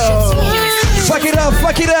girl. Fuck it up,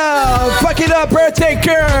 fuck it up. Fuck it up, birthday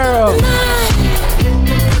girl.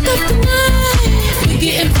 Fuck up the night. We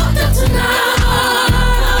getting fucked up tonight.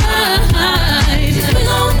 We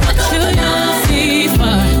gon' let you see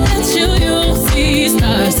fire. Let you see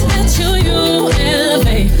stars. Let you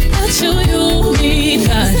elevate. Let you meet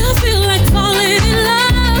God. I feel like falling in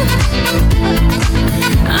love.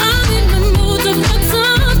 I'm in the mood to fuck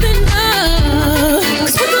something up.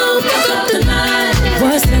 'Cause we gon' fuck up the night.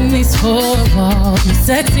 What's in these 4 walls? You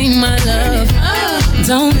sexy, my love.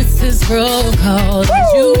 Don't miss this roll call. Did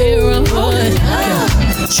you hear a word?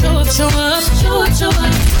 Show up, show up, show up, show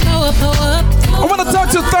up. Go up, go up. I want to talk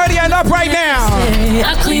to 30 and up right now.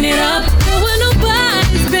 I clean it up. Go where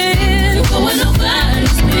nobody's been. Go where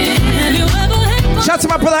nobody's been. Have you ever had fun? Shout out to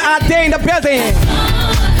my brother Ade in the building.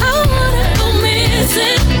 I wanna go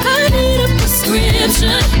missing. I need a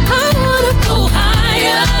prescription. I wanna go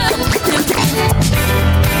higher.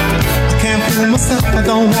 Can't fool myself, I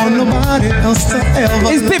don't want nobody else to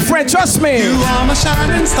ever. It's different, trust me. You are my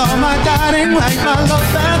shining star, my guiding light, my love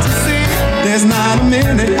fantasy. There's not a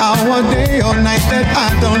minute, hour, day, or night that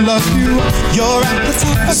I don't love you. You're at the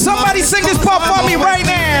top of somebody sing this part for me right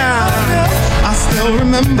now. I still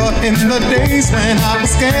remember in the days when I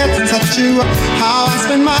was scared to touch you. How I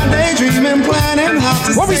spent my day dreaming, planning how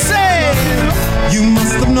to. What we say? You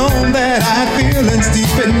must have known that I had feelings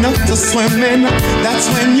deep enough to swim in. That's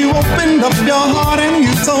when you opened up your heart and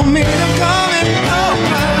you told me to come in. Oh,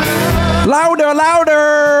 louder,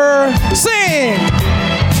 louder. Sing.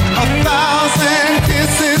 1,000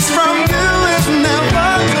 kisses from you is never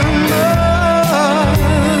too much.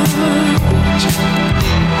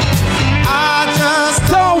 I just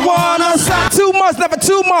don't wanna stop. 2 months, never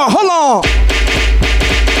 2 more. Hold on.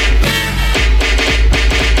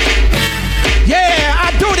 Yeah,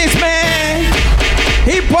 I do this, man.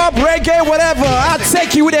 Hip hop, reggae, whatever. I'll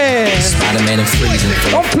take you there. Spider-Man and freezing.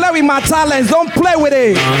 Don't play with my talents. Don't play with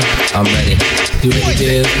it. I'm ready. You ready,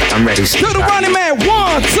 dude? I'm ready. Do the running man.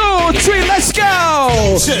 1, 2, 3. Let's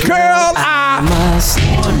go. Girl, I must.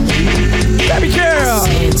 Baby girl.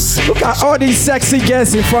 Look at all these sexy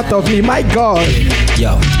girls in front of me. My God.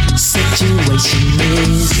 Yo. Situation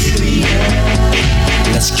is serious.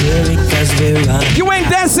 Let's cure it cause we're on. You ain't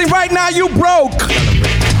dancing right now, you broke.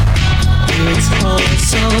 It's all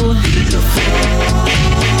so beautiful.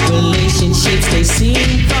 Relationships they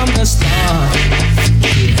seem from the start.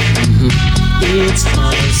 It's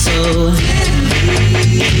all so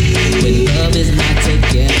when love is not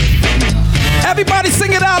together from the heart. Everybody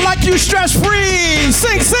sing it out like you stress free.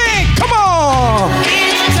 Sing, sing, come on.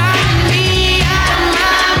 It's driving me out of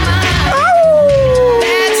my mind. Oh.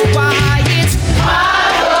 That's why it's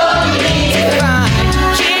hard for me to find.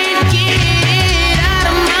 Can't get it out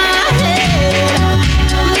of my head.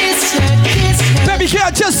 Miss her. Baby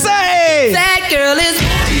girl, just say that girl is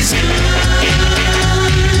poison.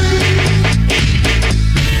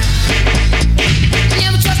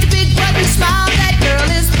 Never trust a big button smile. That girl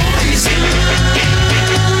is poison.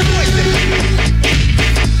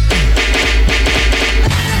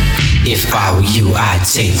 If I were you, you, I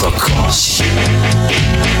take precaution.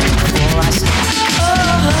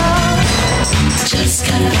 Just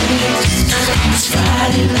got here, it's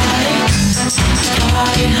Friday night.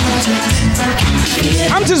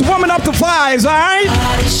 I'm just warming up the vibes, alright?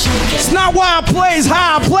 It's not why I play, it's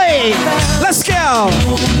how I play. Let's go.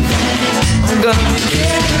 I'm gonna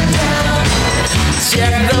get down,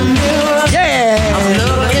 check the mirror. Yeah. I'm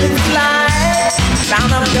looking fly.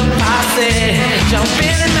 Found up the posse, jump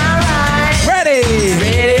in and I ride. Ready.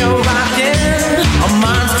 Radio rocking, a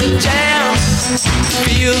monster jam.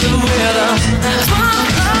 Feel the rhythm,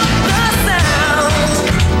 pump up the sound.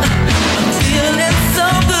 I'm feeling so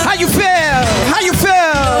good. How you feel? How you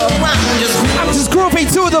feel? I'm just grooving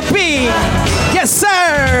to the beat. Yes,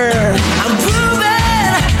 sir. I'm grooving.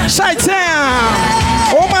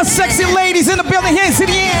 Chi-Town. All my sexy ladies in the building, hands in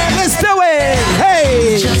the air. Let's do it.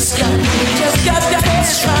 Hey. Just got the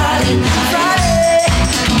hands Friday.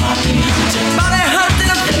 Body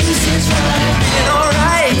hunting, faces right. Feeling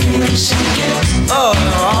alright. Oh,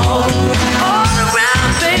 all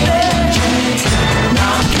around, baby.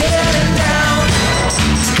 Now I'm getting down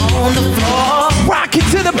on the floor. Rocking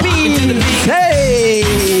to the beat. Hey.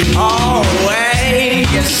 All the way.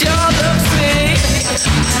 Yes, you look sweet.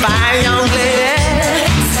 Fine young lady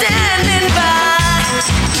standing by.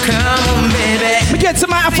 Come on, baby. We get to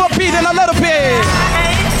my Afro beat in a little bit.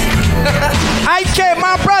 I came,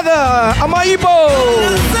 my brother. I'm a Igbo.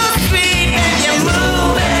 So sweet and you're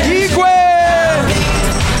moving. Igwe.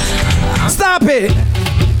 Stop it.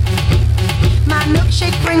 My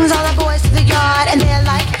milkshake brings all the boys to the yard, and they're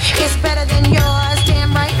like, it's better than yours,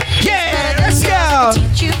 damn right. Yeah, let's go.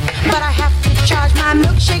 Teach you, but I have to charge. My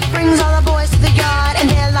milkshake brings all the boys to the yard, and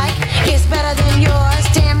they're like, it's better than yours,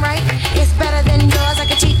 damn right. It's better than yours. I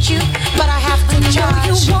can teach you, but I have to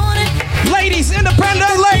charge. You want it? Ladies,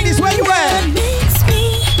 independent ladies, where you at? Makes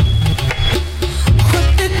me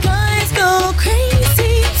what the guys go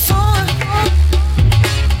crazy for.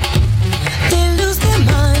 They lose their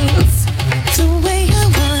minds the way I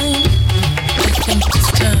whine. I think it's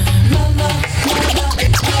time.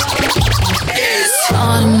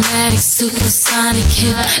 Automatic, supersonic,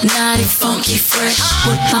 hypnotic, funky, fresh.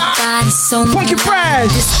 With my body so Funky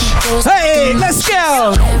fresh. Hey, let's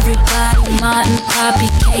go. Everybody, Martin, Poppy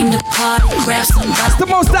came to party. Grab some It's the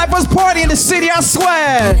most diverse party in the city, I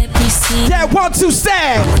swear. Let me see. That 1, 2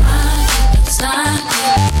 step.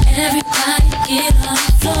 Everybody get on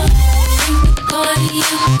the floor. Bring the party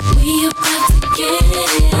up. We about to get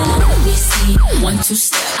it on. Let me see. 1, 2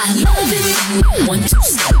 step. I love it. 1, 2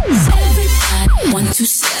 steps. Everybody, 1, 2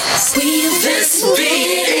 steps. We about to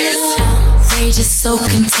get it on. Outrageous, so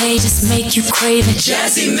contagious, make you crave it.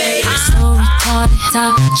 Jazzy made it. So retarded,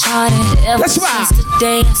 top charted. Ever Let's rock. since the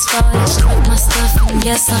day I started, struck my stuff and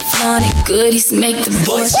yes I flaunt it. Goodies make the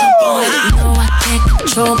boys jump on it. No, I can't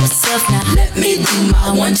control myself now. Let me do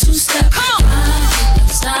my 1, 2 step.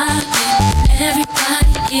 Stop it.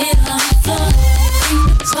 Everybody get on the floor.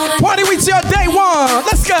 Party with your day 1.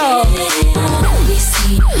 Let's go. Let me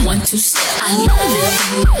see. 1, 2 step. I love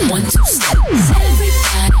it. 1, 2 steps.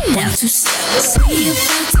 Everybody 1, 2 steps. We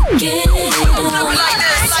about to get on. Like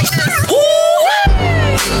this.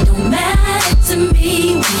 It don't matter to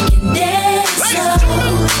me. We can dance slow.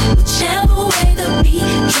 Whichever way the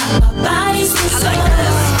beat drop our bodies to slow.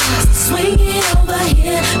 Swing it over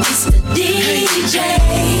here, Mr. DJ,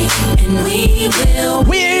 and we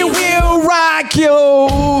will rock you.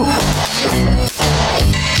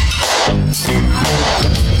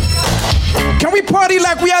 Can we party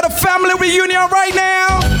like we at a family reunion right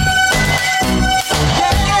now?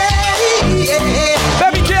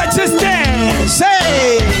 Baby girl, just dance.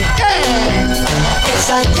 Hey. It's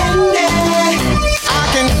a candy. I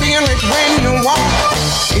can feel it when you walk.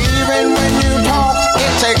 Even when you talk,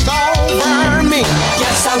 it takes over me.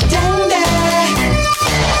 Yes, I'm candy.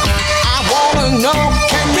 I wanna know,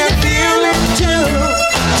 can you feel it too?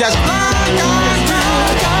 Just like I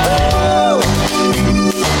do.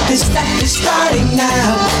 This stuff is starting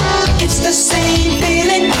now. It's the same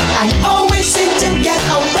feeling I always seem to get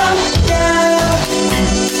around you.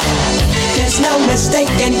 There's no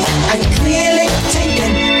mistaking, I'm clearly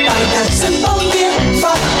taken by the simple gift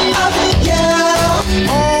of you.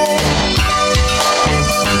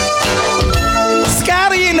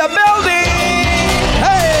 Scotty in the building.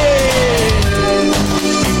 Hey.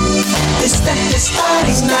 This stuff is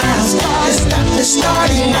starting now. This stuff is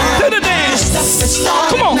starting now. Do the dance. This stuff is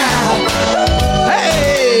starting Come on. now.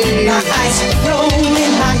 Hey. My eyes roll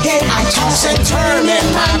in my head. I toss and turn in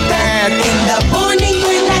my bed. In the morning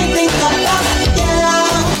when I think about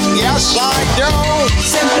you. Yes, I do.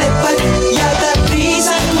 Simply put, you're the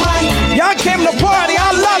reason why. Y'all came to party.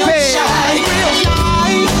 I love it.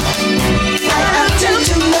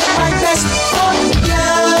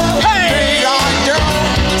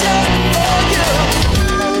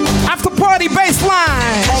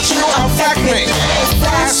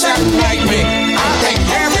 shine like me. I thank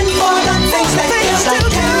heaven for the things that taste like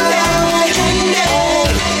candy.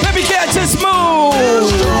 Baby girl, just move.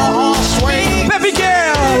 Baby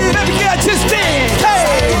girl, just dance.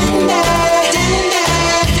 Hey.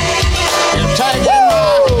 You're taking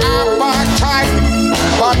my appetite,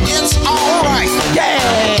 but it's alright. Yeah.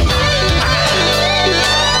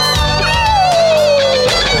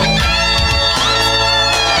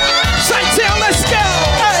 Shaitan, let's go.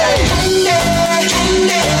 Hey.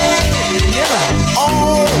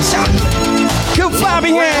 Good vibe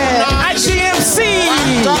here. IGMC.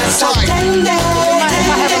 That's right.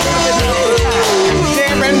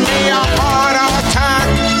 Giving me a heart attack.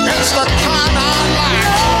 It's the kind I like.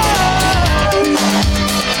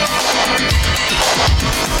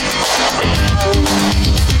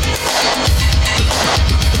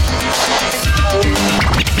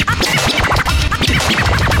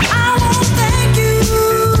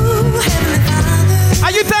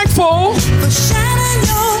 Are you thankful?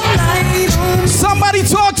 Somebody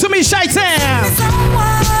talk to me, Shaitan.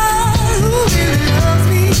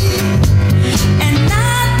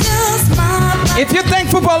 If you're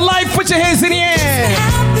thankful for life, put your hands in the air.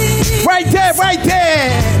 Right there, right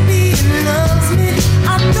there.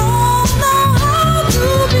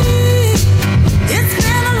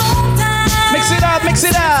 Mix it up, mix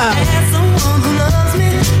it up.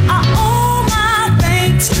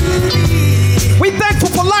 We thankful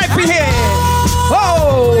for life in here.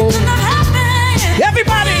 Oh,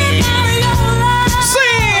 everybody,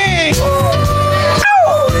 sing.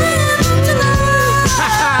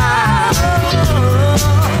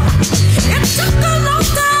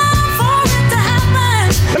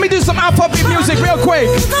 Let me do some Afrobeat music real quick.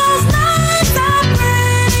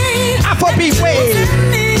 Afrobeat wave.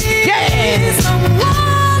 Yeah.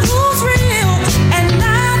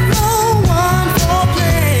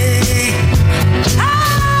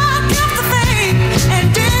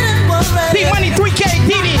 Money 3K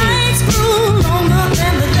TV.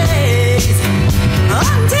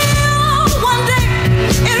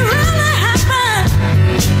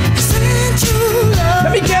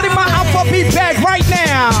 Let me get in my Afrobeat bag right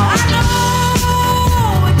now.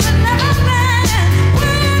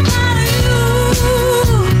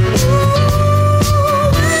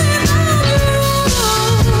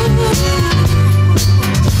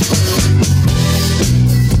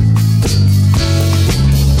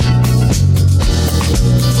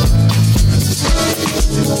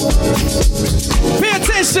 Pay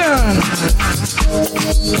attention.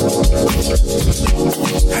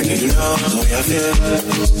 I give you love the way I feel.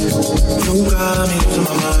 You got me to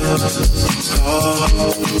my mind.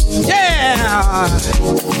 Yeah.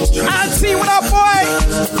 I see what up, boy.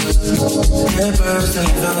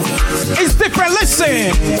 It's different.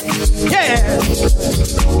 Listen. Yeah.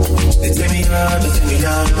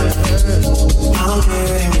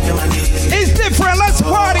 It's different. Let's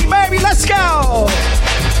party, baby. Let's go.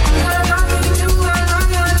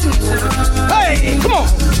 Hey, come on.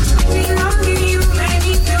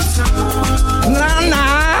 Nah,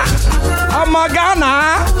 nah. I'm a Ghana.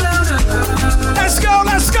 Let's go,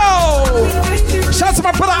 let's go. Shout out to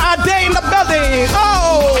my brother Ade in the building.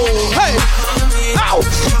 Oh, hey. Oh.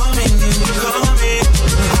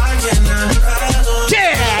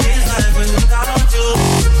 Yeah.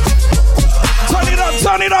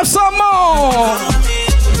 Turn it up some more.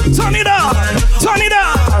 Turn it up.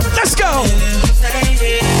 Let's go.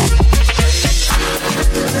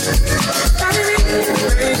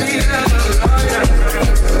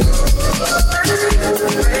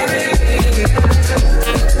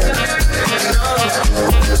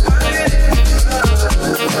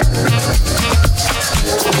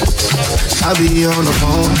 I'll be on the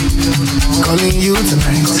phone, calling you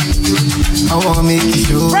tonight. I wanna make you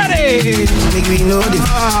sure. Ready? Make me know the.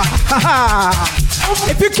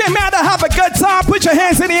 If you came out to have a good time, put your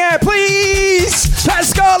hands in the air, please.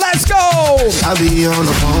 Let's go, let's go. I'll be on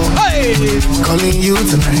the phone, calling you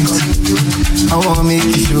tonight. I wanna make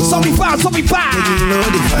you sure. So be fine. Make me know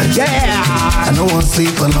the vibes. Yeah. I don't wanna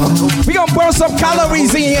sleep alone. We gonna burn some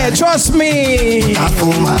calories in here, trust me. I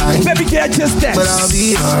pull my eyes, baby girl, just dance. but I'll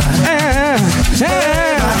be alright.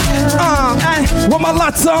 With my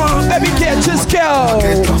lights on, baby girl, just go.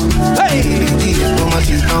 Hey.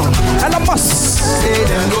 And I must.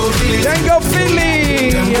 Then go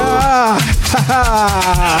feeling.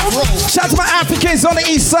 Shout out to my Africans on the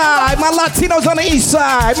east side, my Latinos on the east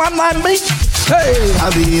side, my Hey,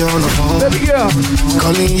 I'll be on the phone. Baby girl,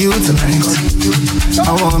 calling you tonight.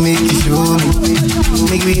 I wanna make you show me.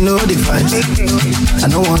 Make me know the fight. I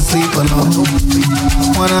don't wanna sleep alone.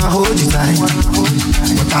 Wanna hold you tight.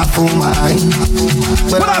 But I fool my eye.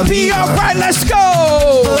 But I'll be alright, let's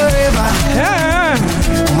go. Forever. Yeah.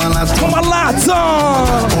 On my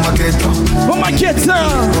laptop. On my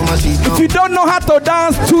guitar. If you don't know how to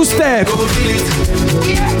dance, two-step.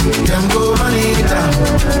 Them go run it down.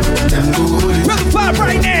 Them go hold it. We're the vibe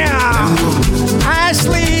right now.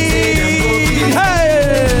 Ashley.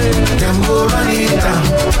 Hey. Them go run it down.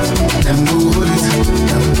 Them go hold it.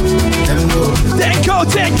 Them go.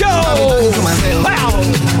 Then go. Wow.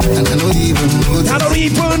 I don't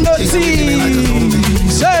even notice.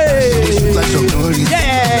 Hey.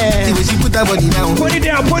 Yeah. The way she put that body down. Put it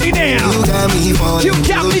down. You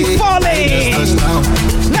got me falling.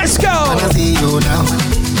 Let's go. I see you now.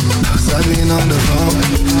 Struggling on the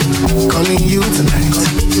phone. Calling you tonight.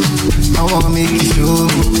 I wanna make you show.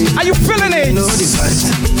 Are you feeling it? You know the fight.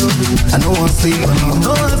 I don't wanna sleep alone.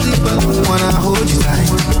 Wanna hold you tight.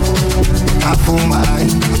 I fool my eye.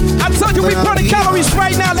 I told you we burning calories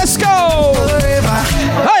right now. Let's go.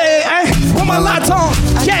 Hey, put my lights on.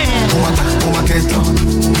 Yeah.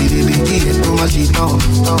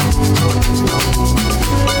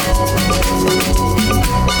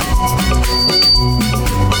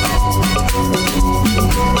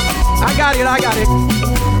 I got it.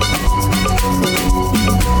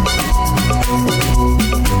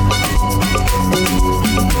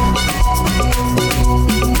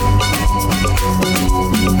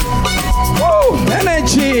 Woo,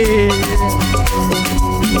 energy.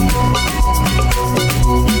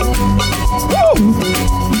 Woo.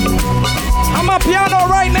 I'm a piano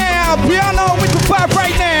right now. Piano with the vibe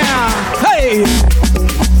right now. Hey.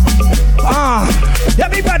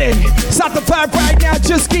 Everybody, start the vibe right now,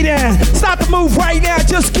 just get in. Start the move right now,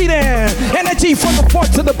 just get in. Energy from the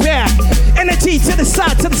front to the back. Energy to the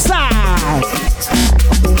side, to the side.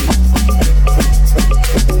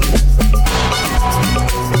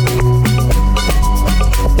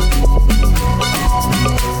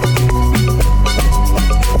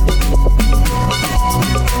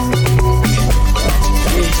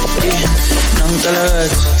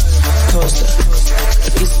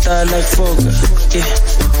 Like Fogger, yeah.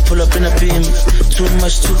 Pull up in a beam, too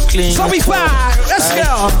much, too clean. So we fine, let's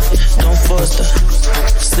go. Don't foster,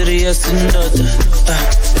 serious and daughter.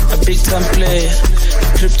 A big time player,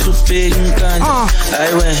 trip too big and kind.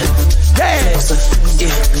 I went, flexer,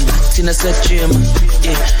 yeah. Tina said gym,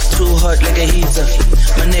 yeah. Too hot like a heater.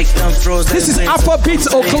 My neck done froze. This is Afro Beats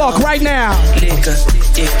O'Clock right now. Liquor,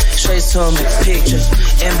 yeah. Trace on me, picture.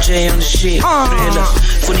 MJ on the shit, thriller.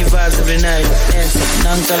 Funny vibes every night.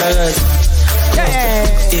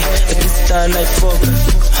 Yeah, a star like Fogger.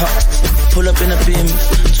 Pull up in a beam,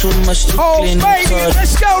 too much to clean. Baby,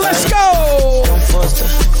 let's go. Don't foster,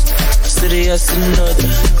 serious and daughter.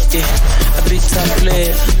 Yeah, a big time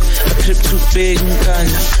player, a trip too big and kind.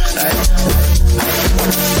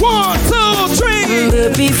 1, 2, 3.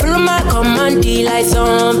 Baby, follow my command, like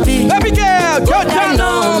zombie. Baby girl, go down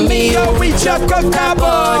on me. Yo, reach up, go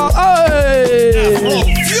double.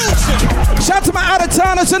 Hey. Shout out to my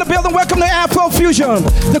out-of-towners in the building. Welcome to Afro Fusion,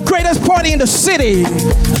 the greatest party in the city.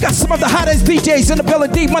 Got some of the hottest DJs in the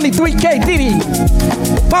building. D Money 3K Diddy.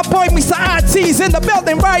 My boy Mr. IT's in the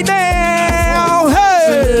building right now.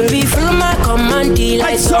 Hey. Baby, follow my command,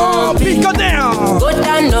 like zombie. Go down. Go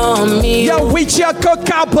down on me. Yo, reach your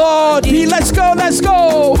coca body. Let's go.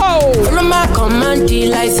 Oh. Follow my command,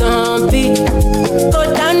 like zombie. Go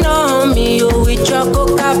down on me. Yo, with your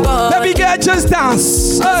coca body. Baby girl, just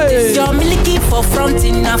dance. Hey. You're milky for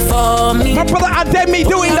fronting now for me. My brother Ademi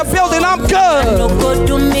do in the building. I'm good. No go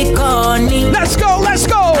to me corny. Let's go.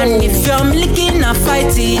 And if you're milky na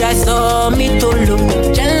fighty, I saw me to look.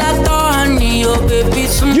 Gelato honey, oh baby.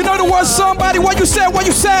 You know the word somebody. What you say,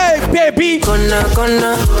 baby? Gonna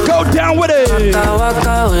go down with it.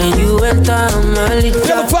 Waka when you enter my little.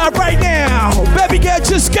 Feel the vibe right now. Baby girl,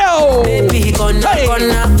 just go. Baby, gonna.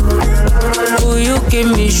 Will you give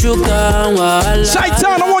me sugar and wahala?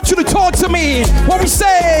 Shaitan, I want you to talk to me. What we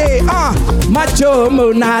say? Macho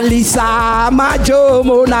Mona Lisa, Macho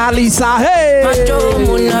Mona Lisa, hey. Macho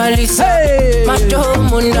Mona Lisa, hey. Macho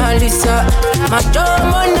Mona Lisa, Macho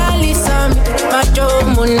Mona Lisa, Macho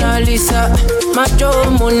Mona Lisa, Macho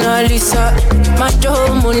Mona Lisa,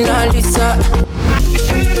 Macho Mona Lisa.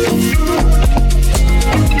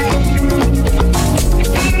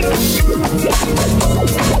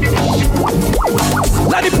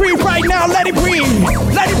 Let it breathe right now, let it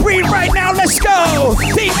breathe right now, let's go.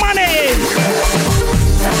 D-Money.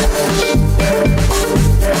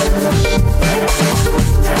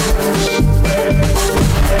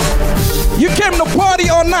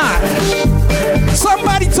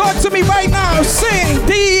 Now sing,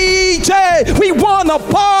 DJ, we wanna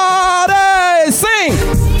party. Sing.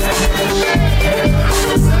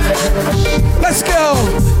 Let's go.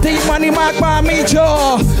 The money mark by me,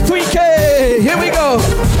 Joe. 3K. Here we go.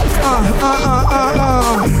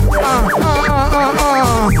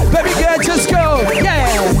 Baby girl, just go.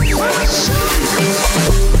 Yeah.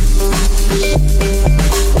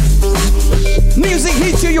 Music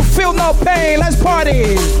hits you, you feel no pain. Let's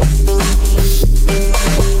party.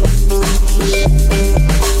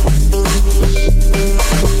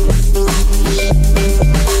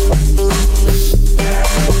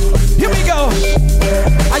 Here we go.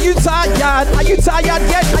 Are you tired? Are you tired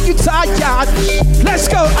yet? Are you tired? Let's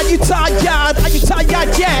go. Are you tired? Are you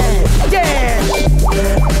tired? Yeah. Yeah.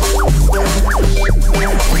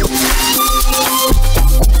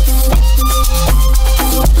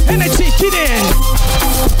 Energy, get in.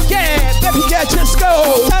 Yeah, baby girl, just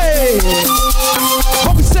go. Hey.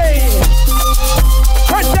 What we say?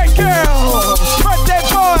 Birthday girl. Birthday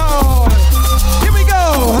boy. Here we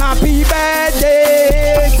go. Happy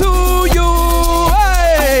birthday to you.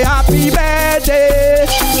 Hey, happy birthday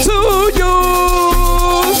to you.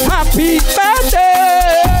 Happy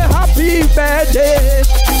birthday. Happy birthday.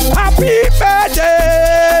 Happy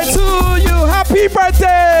birthday to you. Happy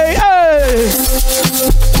birthday. Hey.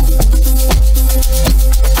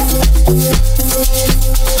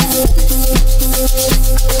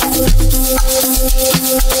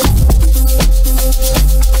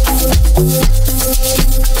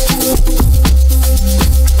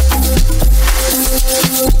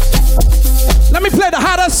 Let me play the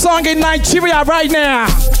hottest song in Nigeria right now.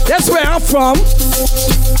 That's where I'm from.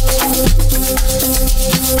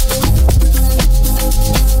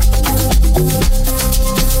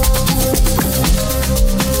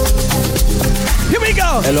 Here we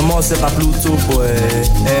go. Elon Musk c'est pas Pluto boy.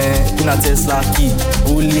 Una Tesla key.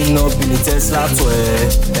 Pulling up in the Tesla toy.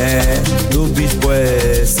 No beach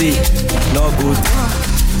boy. See, no good.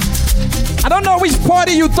 I don't know which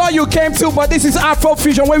party you thought you came to, but this is Afro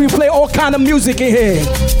Fusion where we play all kind of music in here.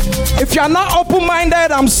 If you're not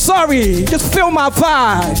open-minded, I'm sorry. Just feel my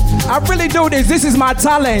vibe. I really do this. This is my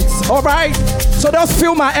talent, all right? So just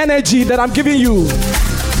feel my energy that I'm giving you.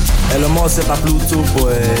 Elon Musk c'est pas Pluto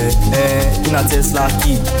boy. Una Tesla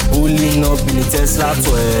key. Pulling up in the Tesla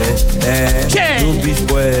toy. No beach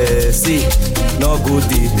boy. See, no good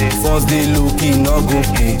day. First day looking, no good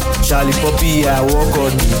pay. Charlie Poppy, I walk all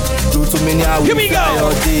day. Pluto many I will fly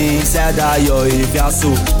all day. Inside that yo if ya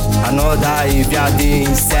so. Another if ya day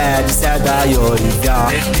inside that yo if ya.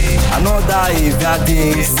 Another if ya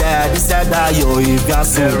day inside that yo if ya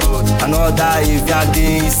so. Another if ya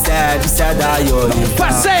day inside that yo if ya.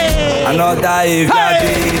 Another if ya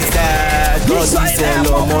day inside. God is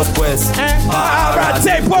Elon Musk West.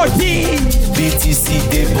 Parate body. BTC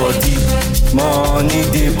dey body. Money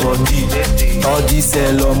dey body. All this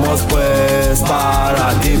Elon Musk West.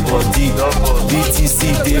 Para dey body. BTC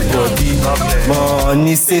dey body.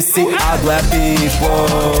 Money say how do I pay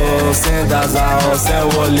for? Send as a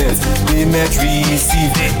send wallet. Payment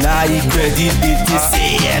receive. Now you credit BTC.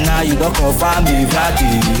 And now you don't confirm if ya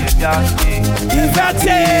dey. If ya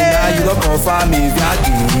dey. Now you don't confirm if ya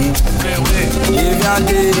dey. If ya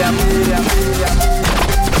dey, ya dey.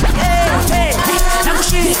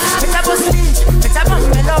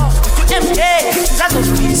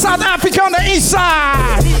 South Africa on the east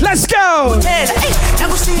side. Let's go.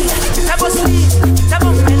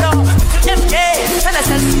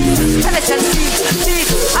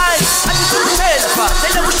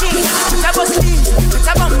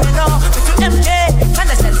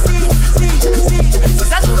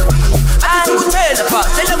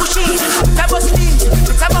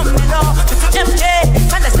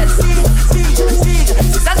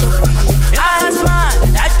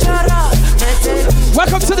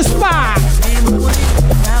 Welcome to the spot.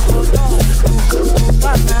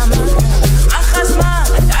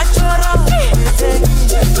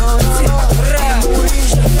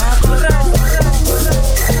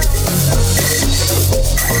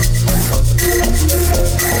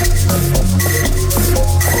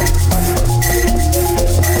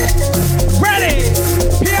 Ready?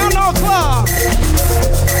 Piano club.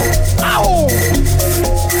 Ow!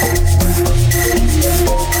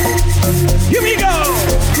 Here we go.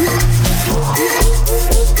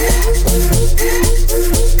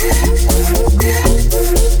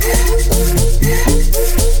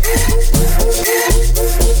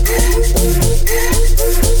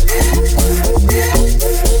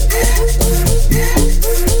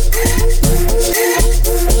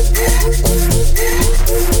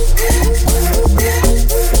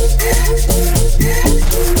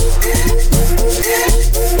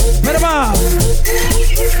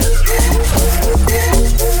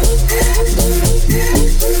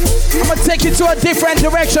 to a different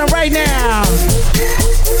direction right now.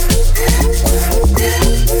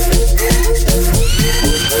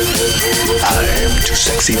 I am too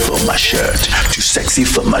sexy for my shirt. Too sexy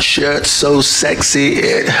for my shirt. So sexy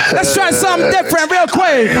it hurts. Let's try something different real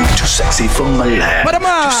quick. I am too sexy for my land. Put 'em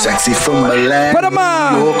on. Too sexy for my land. Put 'em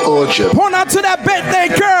on. New York Orchard. Point out to that birthday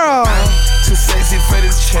girl. Too sexy for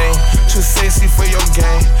this chain. Too sexy for your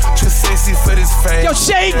game. Too sexy for this fame. Yo,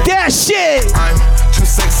 shake that shit. I'm too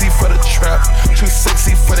sexy for the trap. Too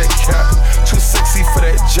sexy for that cap. Too sexy for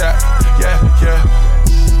that jack. Yeah, yeah.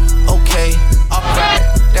 Okay, alright,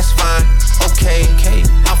 that's fine. Okay,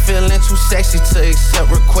 I'm feeling too sexy to accept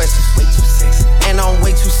requests. Way too sexy. And I'm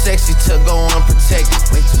way too sexy to go unprotected.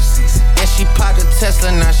 Way too sexy. And she popped a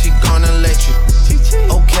Tesla, now she gonna let you.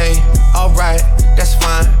 Okay, alright, that's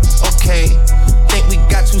fine. Okay, think we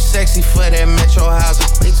got too sexy for that metro housing.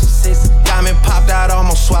 Way too sexy. Diamond popped out,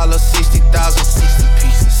 almost swallowed 60,000. 60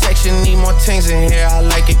 pieces. Section need more things in here, I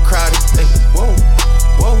like it crowded. Hey, whoa,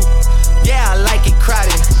 whoa. Yeah, I like it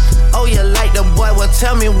crowded. Oh, you like the boy? Well,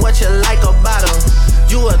 tell me what you like about him.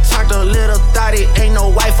 You a turned a little thotty, ain't no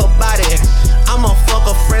wife about it. I'ma fuck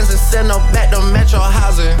her friends and send her back to metro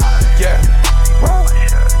housing. Yeah.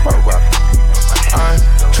 I'm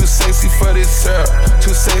too sexy for this girl.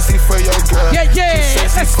 Too sexy for your girl. Yeah, yeah. Too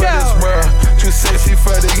sexy Let's for go. this world. Too sexy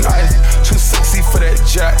for this life. Too sexy for that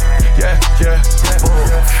jack. Yeah, yeah.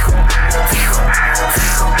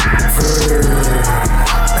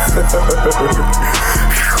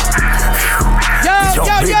 Yo,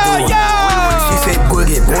 yo, yo, yo. She said,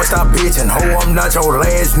 boogie, boy, stop bitching. Ho, I'm not your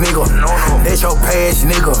last nigga. That's your past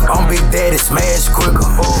nigga. I'm Big Daddy, smash quicker.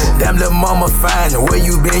 Damn little mama fine. Where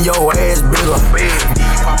you been, your ass bigger.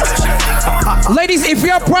 Ladies, if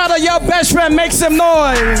you're proud of your best friend, make some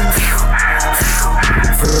noise.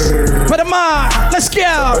 Put 'em on. Let's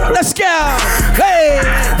go. Let's go. Hey,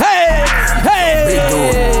 hey, hey.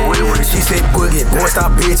 She said, boogie, boy,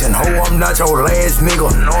 stop bitching. Ho, I'm not your last nigga.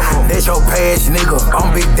 That's your past nigga.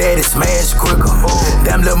 I'm Big Daddy, smash quicker.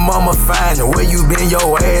 Damn little mama fine. Where you been,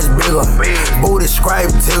 your ass bigger. Booty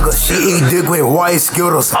stripe tigger. She eat dick with white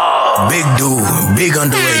Skittles. Big dude, big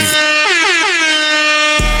underrated.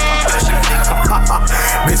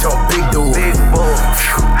 Bitch, I'm big dude. Big bull.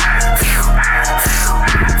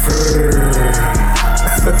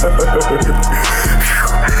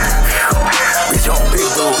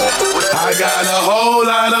 I got a whole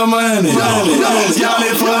lot of money. Y'all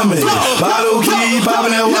it for me. Bottle keep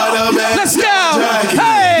popping that water back. Let's go.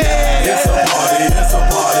 Hey. It's a party. It's a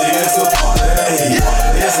party. It's a party.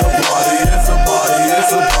 It's a party. It's a party.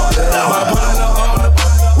 It's a party. My partner on the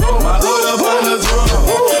my hood up on the drum.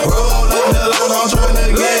 Roll up the line. I'm trying to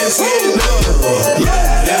get skin up.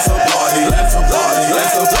 Yeah. It's a party. It's a party.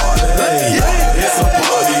 It's a party. It's a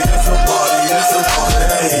party. It's a party.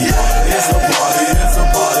 It's a party. It's a party. It's a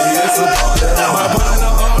party. It's a party. My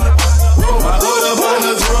partner on the my hood up on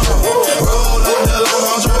the drum. Roll up the line.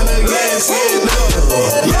 I'm trying to get skin up.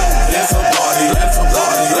 Yeah. It's a party. It's a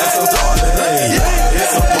party. It's a party.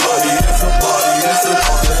 It's a party. It's a party. It's a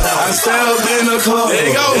party. I stepped in the club. There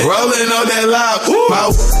you go. Rolling on that loud. My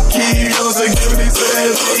keep on security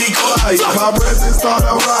says be quiet. My presence start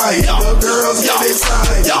a riot. The girls get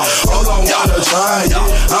excited. Hold on, wanna try it.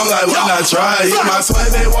 I'm like, when I try it. My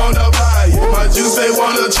sweat they wanna buy it. My juice they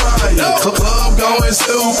wanna try it. Club going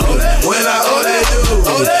stupid. When I owe they do.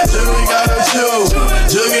 Jury gotta chew.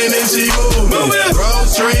 Jugging and she moving. Grove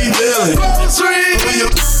Street dealing.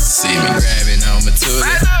 See me grabbing on my tootie.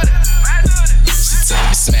 She told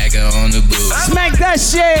me smack her on the booty. Smack that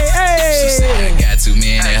shit. Hey. She said I got too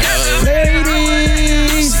many hoes.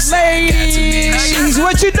 Ladies,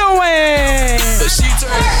 what you doing? But she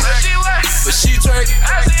twerk. But she twerk.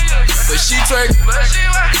 But she twerk.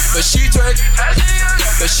 But she twerk.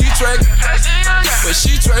 But she twerk. But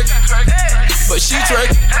she twerk. But she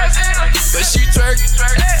twerk. But she twerk.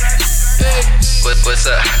 What's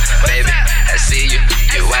up, baby? I see you,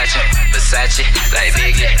 you watching Versace, like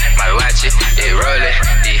Biggie, my watch it, roll it,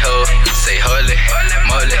 the hoe, say holy,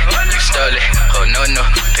 moly, you stole it, oh no,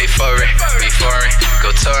 pay for it, be foreign,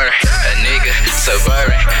 go touring, a nigga,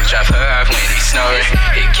 suburban, drop her off when he snoring,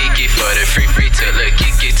 hit Kiki for the free to look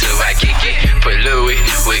Kiki to Waikiki, put Louis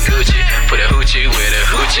with Gucci, put a hoochie with a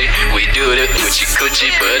hoochie, we do the hoochie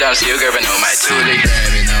coochie, but I'm still grabbing on my toolie.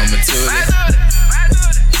 Grabbing on my toolie.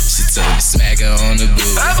 She told me smack her on the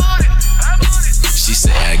booty. She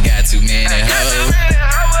said I got too many hoes.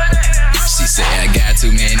 She said I got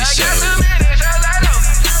too many shows.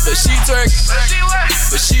 But she twerk.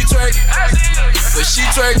 But she twerk. But she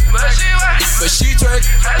twerk. But she twerk.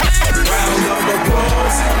 Round up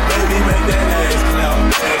applause, baby, make that ass clap.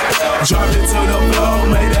 Drop it to the floor,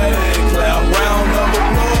 make that ass clap.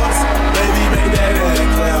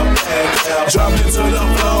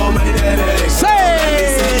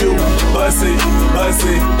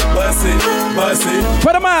 bust it.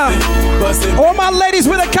 Put them out. Bust it. All my ladies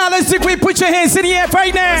with a college degree, put your hands in the air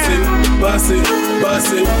right now. Bust it,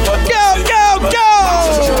 bust it, bust it. Go, go, go.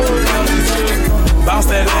 Bounce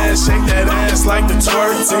that ass, shake that ass like the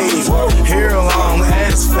twerk team. Hair long,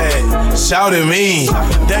 ass fat, shout at me.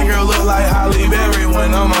 That girl look like Holly Berry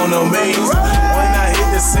when I'm on the beats. When I hit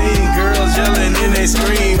the scene, girls yelling and they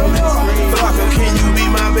scream. Flocka, can you be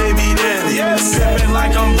my baby daddy? Pimpin'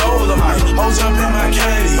 like I'm Dolomite, hoes jump in my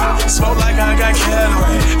caddy. Smoke like I got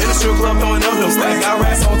cataract. In the strip club throwing up them stacks. Got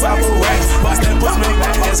racks on top of racks. Bust that puss, make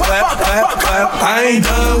that ass clap, clap, clap. I ain't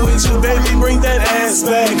done with you, baby, bring that ass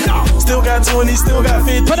back. Still got 20, still got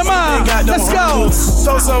 50. Put them on, let's go.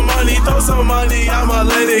 Throw some money, I'ma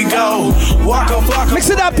let it go. Walk a flock. Mix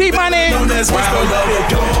it up, P-Money. Round up it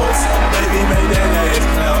goes. Baby, make that ass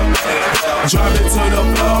clap. Drop it to the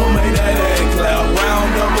floor, make that ass clap.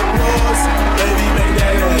 Round up the applause. Baby, make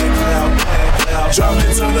that ass clap. Drop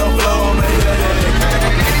it to the floor, make that ass clap.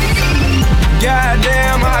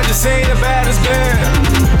 Goddamn, I just seen the baddest girl.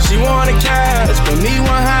 She wanna catch, but me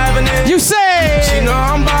one having it. You say she know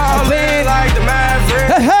I'm ballin' like the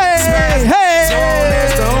Maverick. Hey, hey. So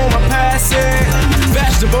next to whom I pass it.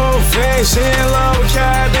 Vegetable fish, she in love with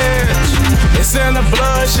cabbage. It's in the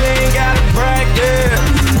blood, she ain't gotta practice.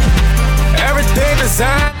 Everything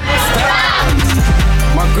designed.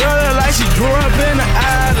 My girl look like she grew up in the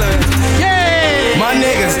island. Yeah. My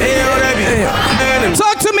niggas ill, they be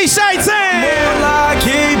talk to me, Shaitan.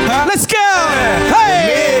 Let's go. Hey,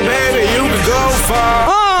 me, baby, you can go far.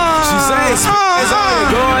 She says it's only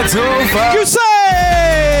going too far. You say.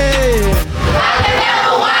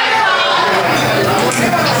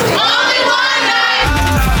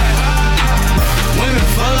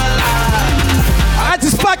 I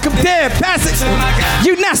just fuck him dead. Pass it.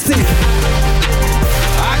 You nasty. I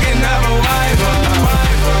can never wipe her.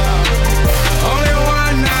 Only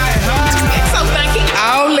one night. So thank you.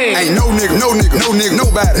 Ain't no nigga,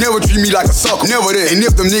 nobody never treat me like a sucker, never that. And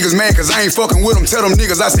if them niggas mad cause I ain't fucking with them, tell them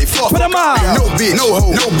niggas I say fuck. Put them on. Ain't no bitch, no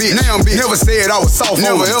hoe, no bitch, now I'm bitch. Never said I was soft,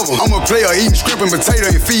 never ever. I'm a player eating shrimp and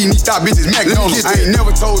potato and feeding these top bitches McDonald's. I ain't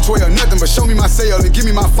never told 12 nothing but show me my cell and give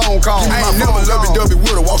me my phone call. I ain't never lovey-dovey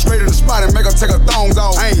with her, walk straight to the spot and make her take her thongs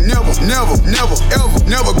off. I ain't never, ever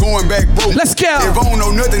going back broke. Let's go. If I don't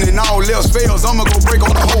know nothing and all else fails, I'ma go break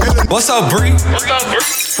on the whole. What's up, Bree?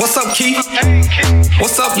 What's up, Keith?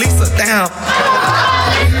 What's up, Lisa? Damn.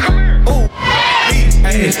 Ooh,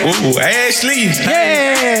 hey, ooh, Ashley.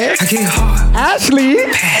 Yeah. I get hard.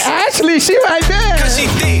 Ashley, she right there. Cause she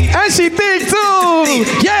thick. And she thick too.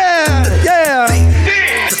 Yeah.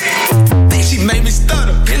 She made me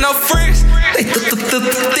stutter. And her friends, they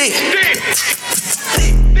thick.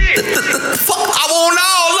 Fuck, I want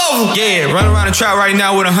all of them. Yeah, run around the trap right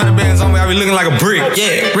now with 100 bands on me. I be looking like a brick.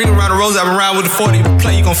 Yeah, ring around the rose, I been around with the 40.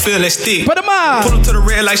 Play, you gon' feel that stick. Put them on. Pull them to the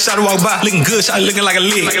red like shot walk by. Looking good, shot looking like a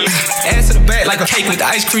lick. Ass to the back like a cake with the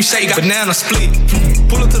ice cream shake. Got banana split.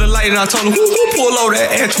 Pull up to the light and I told him, who pull over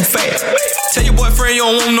that ass too fast? Tell your boyfriend you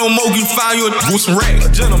don't want no more. You find you with some racks.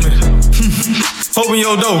 A gentleman. Open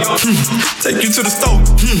your door. Take you to the store.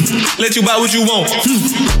 Let you buy what you want.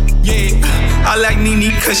 Yeah, I like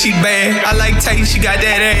Nene cause she bad. I like Tay, she got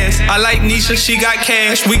that ass. I like Nisha, she got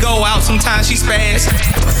cash. We go out sometimes, she spaz.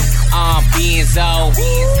 Benzo,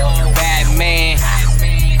 Batman,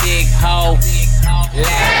 big hoe,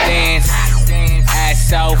 lap dance. Ass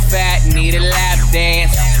so fat, need a lap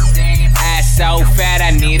dance. Ass so fat,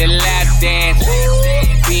 I need a lap dance.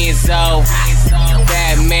 Benzo,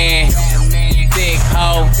 Batman, big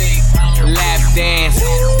hoe, lap dance.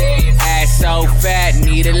 Ass so fat,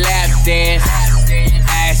 need a lap dance.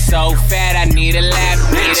 Ass so fat, I need a lap,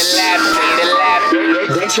 need a lap.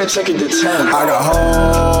 They check it to 10. I got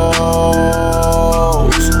hoes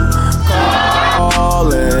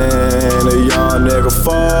calling a young nigga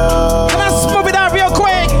phone. Can I smooth it out real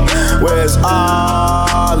quick? Where's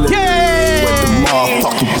Ollie? Yeah. With the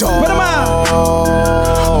motherfucking dog. Put 'em out.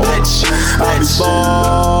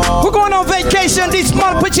 We're going on vacation this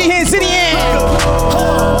month. Put your hands in the air.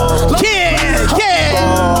 Yeah.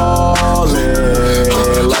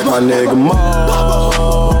 Like my nigga Mo.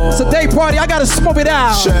 It's a day party. I gotta smoke it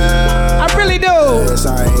out. I really do. Yes,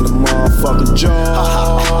 I ain't a motherfucking joke.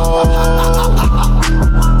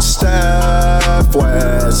 Steph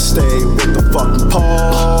West, stay with the fucking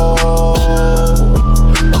pole.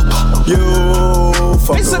 You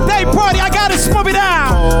fuck. It's a day party. I gotta smoke it out.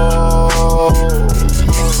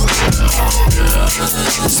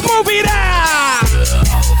 Smooth it out.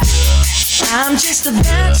 I'm just a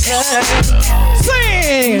bachelor.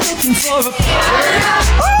 Sing! Looking for a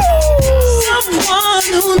someone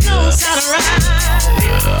who knows how to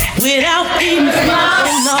ride without being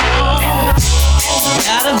alone.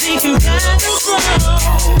 Gotta be kind and slow.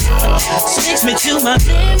 Takes me to my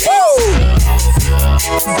limits.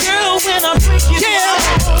 Girl, when I break you down,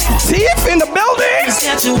 Tiff in the building. it's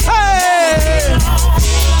got to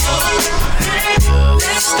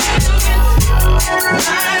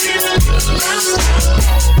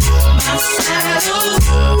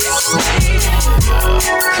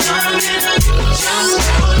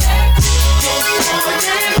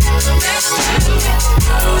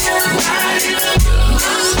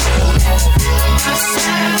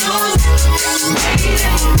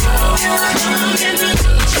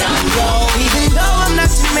even though I'm not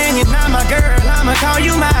your man, you're not my girl, I'ma call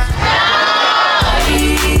you mine.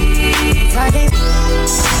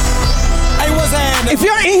 If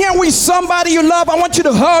you're in here with somebody you love, I want you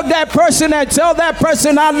to hug that person and tell that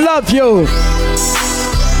person I love you.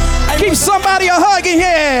 Keep somebody a hug in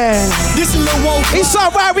here. It's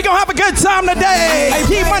alright, we gonna have a good time today.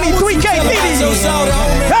 D-Money 3K Diddy.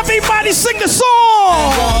 Everybody sing the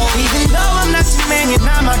song. Even though I'm not your man, you're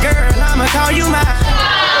not my girl, I'ma call you mine.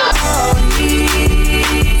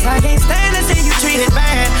 I can't stand to see you treated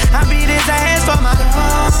bad. I beat his ass for my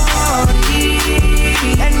lordy.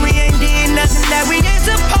 And we ain't did nothing that we ain't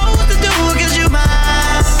supposed to do, cause you mine.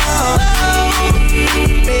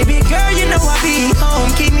 Baby girl, you know I be home.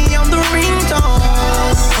 Keep me on the ringtone.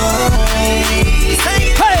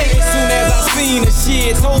 Hey! As soon as I seen the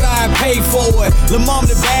shit, told her I'd pay for it. Lil' mama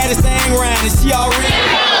the baddest thing around and she already.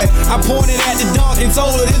 I pointed at the dunk and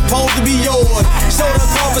told her this supposed to be yours. Showed her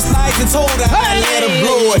cover snipes and told her I let her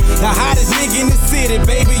blow it. The hottest nigga in the city,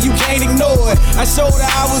 baby, you can't ignore it. I showed her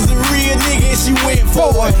I was the real nigga and she went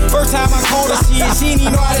for it. First time I called her shit, she didn't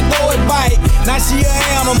even know how to throw it bite. Now she an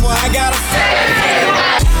animal, I gotta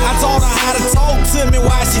say. I taught her how to talk to me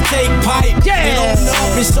while she take pipe. And open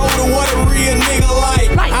up and showed her what a real nigga like.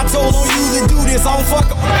 I told her you to do this on fuck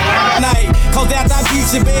night. Cause after I beat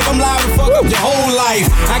you, babe, I'm liable to fuck up your whole life.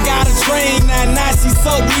 I got a train now she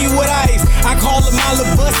suck me with ice. I call her my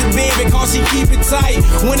little busted baby cause she keep it tight.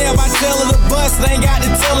 Whenever I tell her to bust, I ain't got to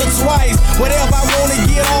tell her twice. Whatever I wanna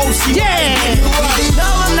get on, she right. Even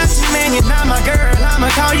though I'm not your man, you're not my girl, I'ma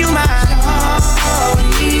call you mine.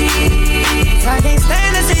 I can't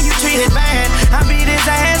stand to see you treated bad. I beat his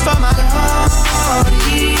ass for my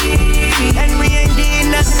lordy. And we ain't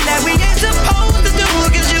did nothing that we ain't supposed to do,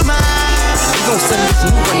 cause you mine. We gon' send this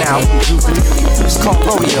new one out. It's called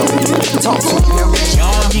Rodeo. Talk to me.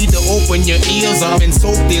 Y'all need to open your ears up and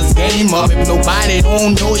soak this game up. If nobody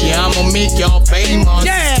don't know you, I'ma make y'all famous.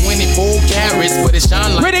 Yeah. 24 carats, but it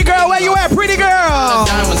shine like Pretty girl, where you at, pretty girl?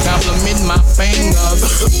 diamonds compliment my fingers.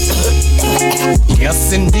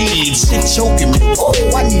 Yes, indeed. Shit choking me. Oh,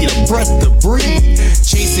 I need a breath to breathe.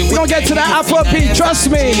 Chasing We gon' get to that Afro beat, trust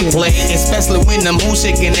me. Play, especially when the moon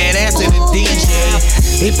shaking that ass to the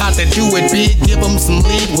DJ. They bout to do it big, give them some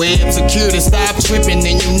leeway. Security stop tripping,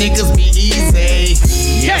 then you niggas be easy.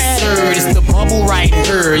 Yes, sir, it's the bubble right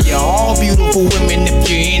here. You're all beautiful women if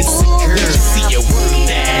you're insecure. Let me see your work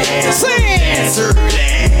that. Answer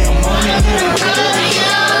that. Come on and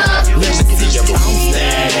let me see you bounce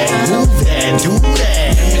that. Move that, do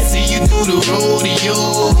that. Let me see you do the rodeo.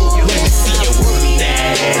 Let me see you work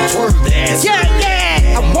that. Twerk that.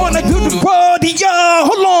 Yeah. I wanna do the rodeo.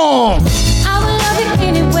 Hold on. I will love you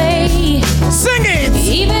anyway. Sing it.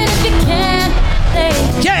 Even if you can't stay.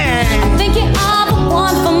 Yeah. I think you are the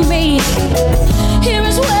one for me. Here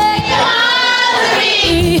is where you are to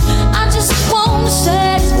be. I just want to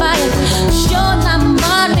satisfy you. 'Cause you're not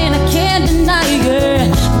mine and I can't deny you.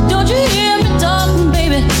 Don't you hear me talking,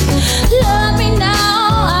 baby? Love me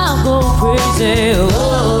now, I'll go crazy.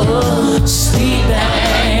 Oh, sweet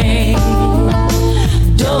thing.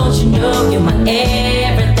 Don't you know you're my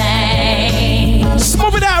everything?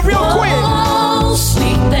 Smooth it out real quick. Oh,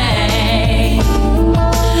 sweet thing.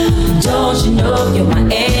 Don't you know you're my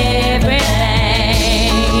everything?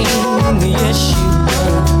 Yes, you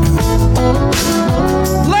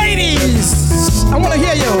are. Ladies, I wanna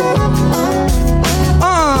hear you.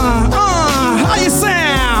 How you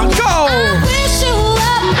sound? Go. I wish you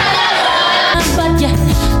were, but you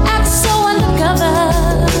act so undercover.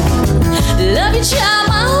 Love you, child,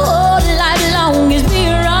 my whole life long is be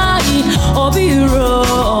right or be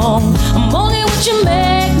wrong. I'm only what you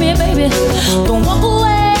make me, baby. Don't walk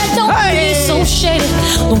away, don't be so shady.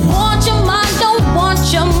 Don't want your mind, don't want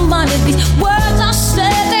your money. These words I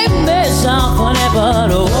said, they may sound funny, but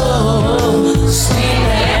oh, sweet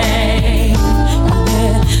thing.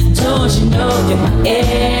 Yeah. Don't you know you're my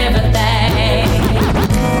everything?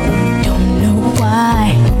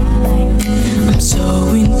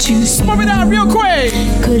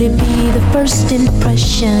 first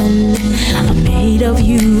impression I made of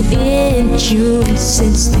you in June.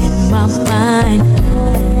 Since then my mind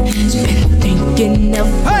has been thinking of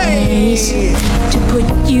ways to put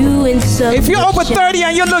you in submission. If you're over 30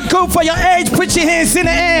 and you look good for your age, put your hands in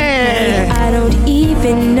the air. I don't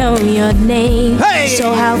even know your name,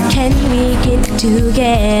 so how can we get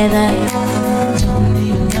together? Don't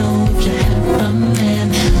even know if you have a man.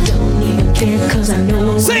 Don't even care, cause I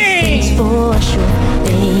know things for sure,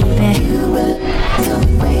 baby. You will the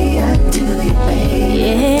way I do you, baby.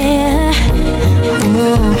 Yeah.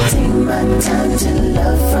 Take my time to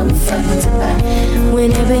love from front to back.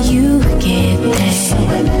 Whenever you get there. So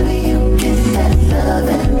whenever you get that love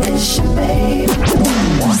and ambition, baby.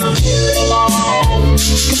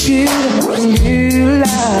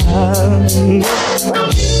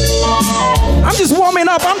 I'm just warming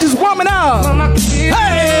up.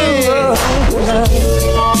 Hey!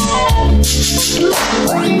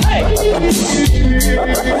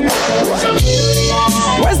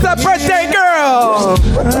 Where's that birthday girl?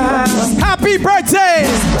 Happy birthday!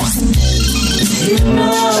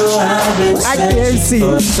 I can't see.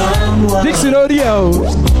 Dixon Audio.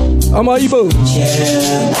 I'm a Igbo.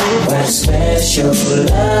 Special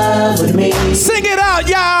love with me. Sing it out,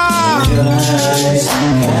 y'all. Your eyes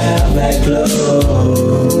have that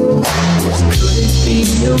glow. Could it be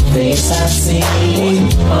your face I see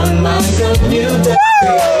on my computer?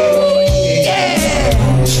 Yeah.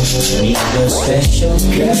 Need a special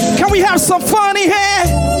girl. Can we have some fun in here?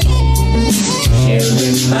 Here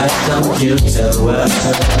in my computer world.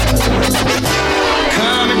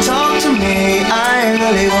 Come and talk to me. I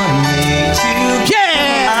really wanna meet you.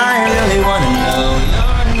 Yeah. I really wanna know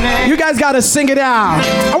your name. You guys gotta sing it out.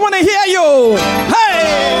 I wanna hear you. Hey.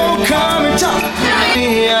 Oh, come and talk to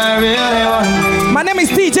me. I really wanna meet you. My name is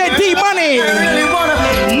DJ D Money. I really wanna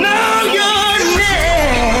know your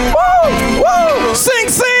name. Woo, woo. Sing.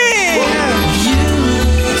 You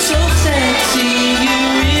look so sexy. You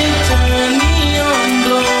really turn me on,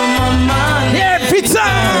 blow my mind. Every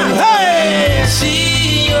time. Hey.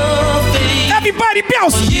 See your face. Everybody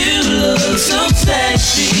bounce. You look so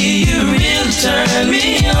sexy. You really turn me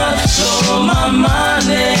on, blow my mind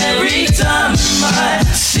every time I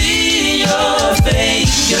see your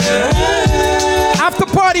face, girl. After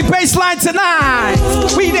party baseline tonight.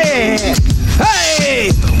 We there.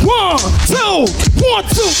 Hey. 1, 2, 1,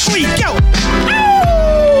 2, 3, go.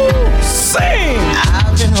 Ooh. Sing.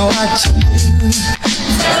 I've been watching you.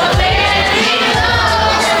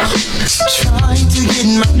 Trying to get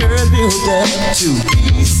my nerve built up to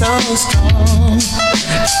be so strong.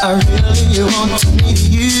 I really want to meet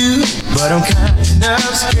you, but I'm kind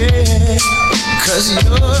of scared. Cause you're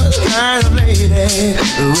the kind of lady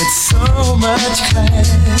with so much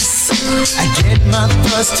class. I get my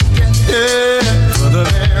thoughts together for the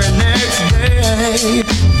very next day.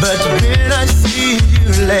 But when I see you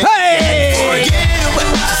late, forget what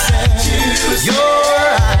you said. Your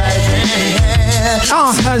eyes and hair.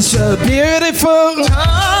 Oh, that's so beautiful.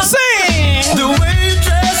 Sing. The way you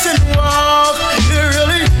dress and walk, it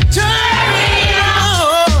really turns me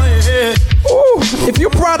on. Yeah. Ooh, if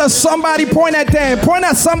you're proud of somebody, point at them. Point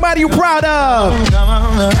at somebody you're proud of.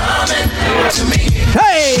 Coming to me.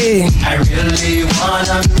 Hey. I really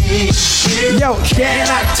wanna meet you. Yo, can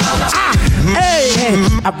I talk? Hey,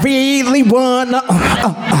 I really wanna.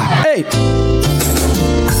 Hey.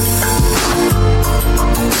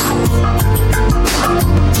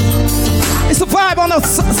 It's a vibe on a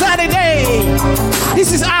Saturday.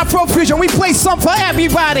 This is Afro Fusion. We play some for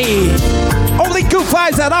everybody. Only good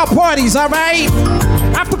vibes at our parties, alright?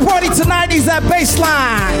 After party tonight is that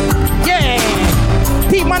baseline. Yeah.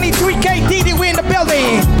 P Money 3K DD, we in the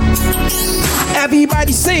building.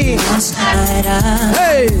 Everybody sing.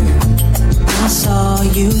 Hey. I saw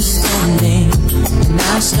you standing and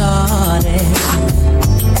I started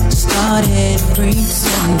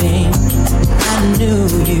pretending I knew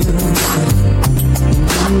you.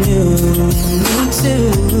 You knew me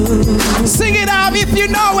too. Sing it out if you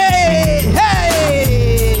know it.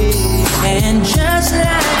 Hey. And just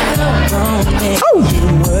like a romance, you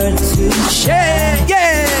were to share.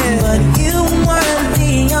 Yeah. But you weren't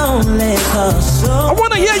the only cause. So I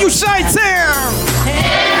wanna hear you shine down.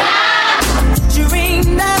 And I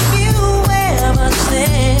dreamed of you ever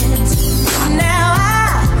since. Now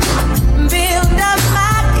I build up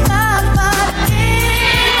my confidence.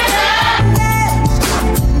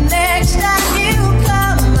 Next time you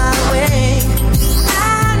come my way, I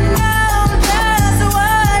know just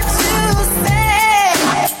what to say.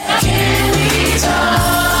 Can we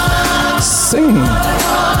talk? Sing.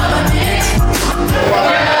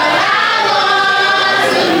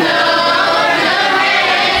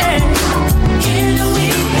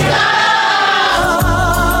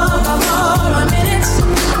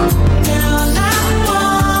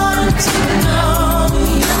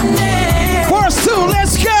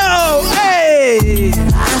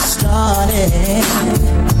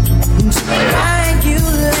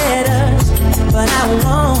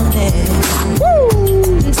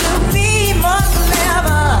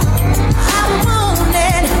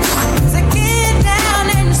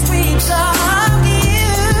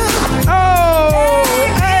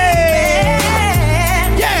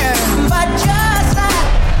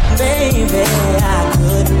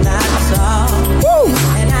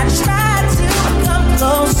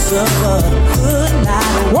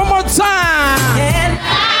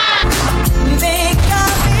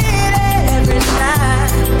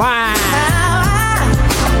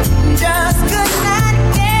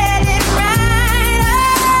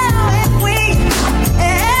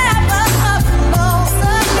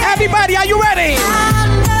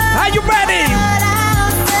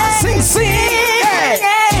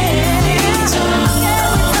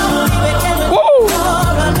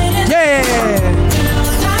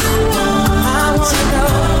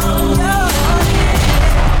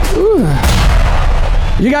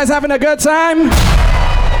 guys having a good time?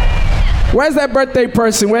 Where's that birthday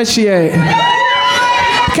person? Where's she at?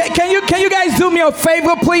 Can you guys do me a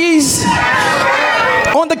favor, please?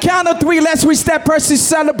 On the count of 3, let's wish that person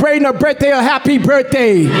celebrating a birthday a happy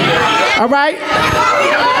birthday. All right?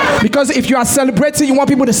 Because if you are celebrating, you want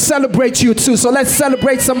people to celebrate you too. So let's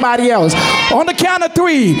celebrate somebody else. On the count of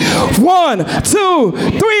 3. 1, 2,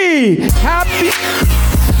 3. Happy.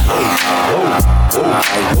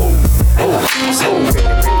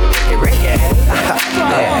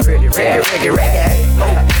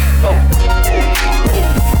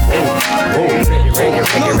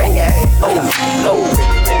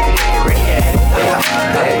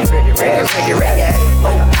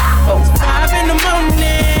 Five in the morning,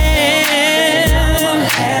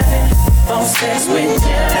 phone sex with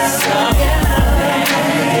just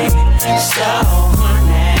so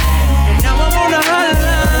honey. Now I'm on the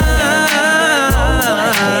hotline,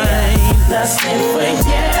 lusting for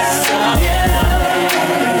yes,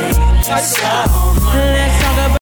 so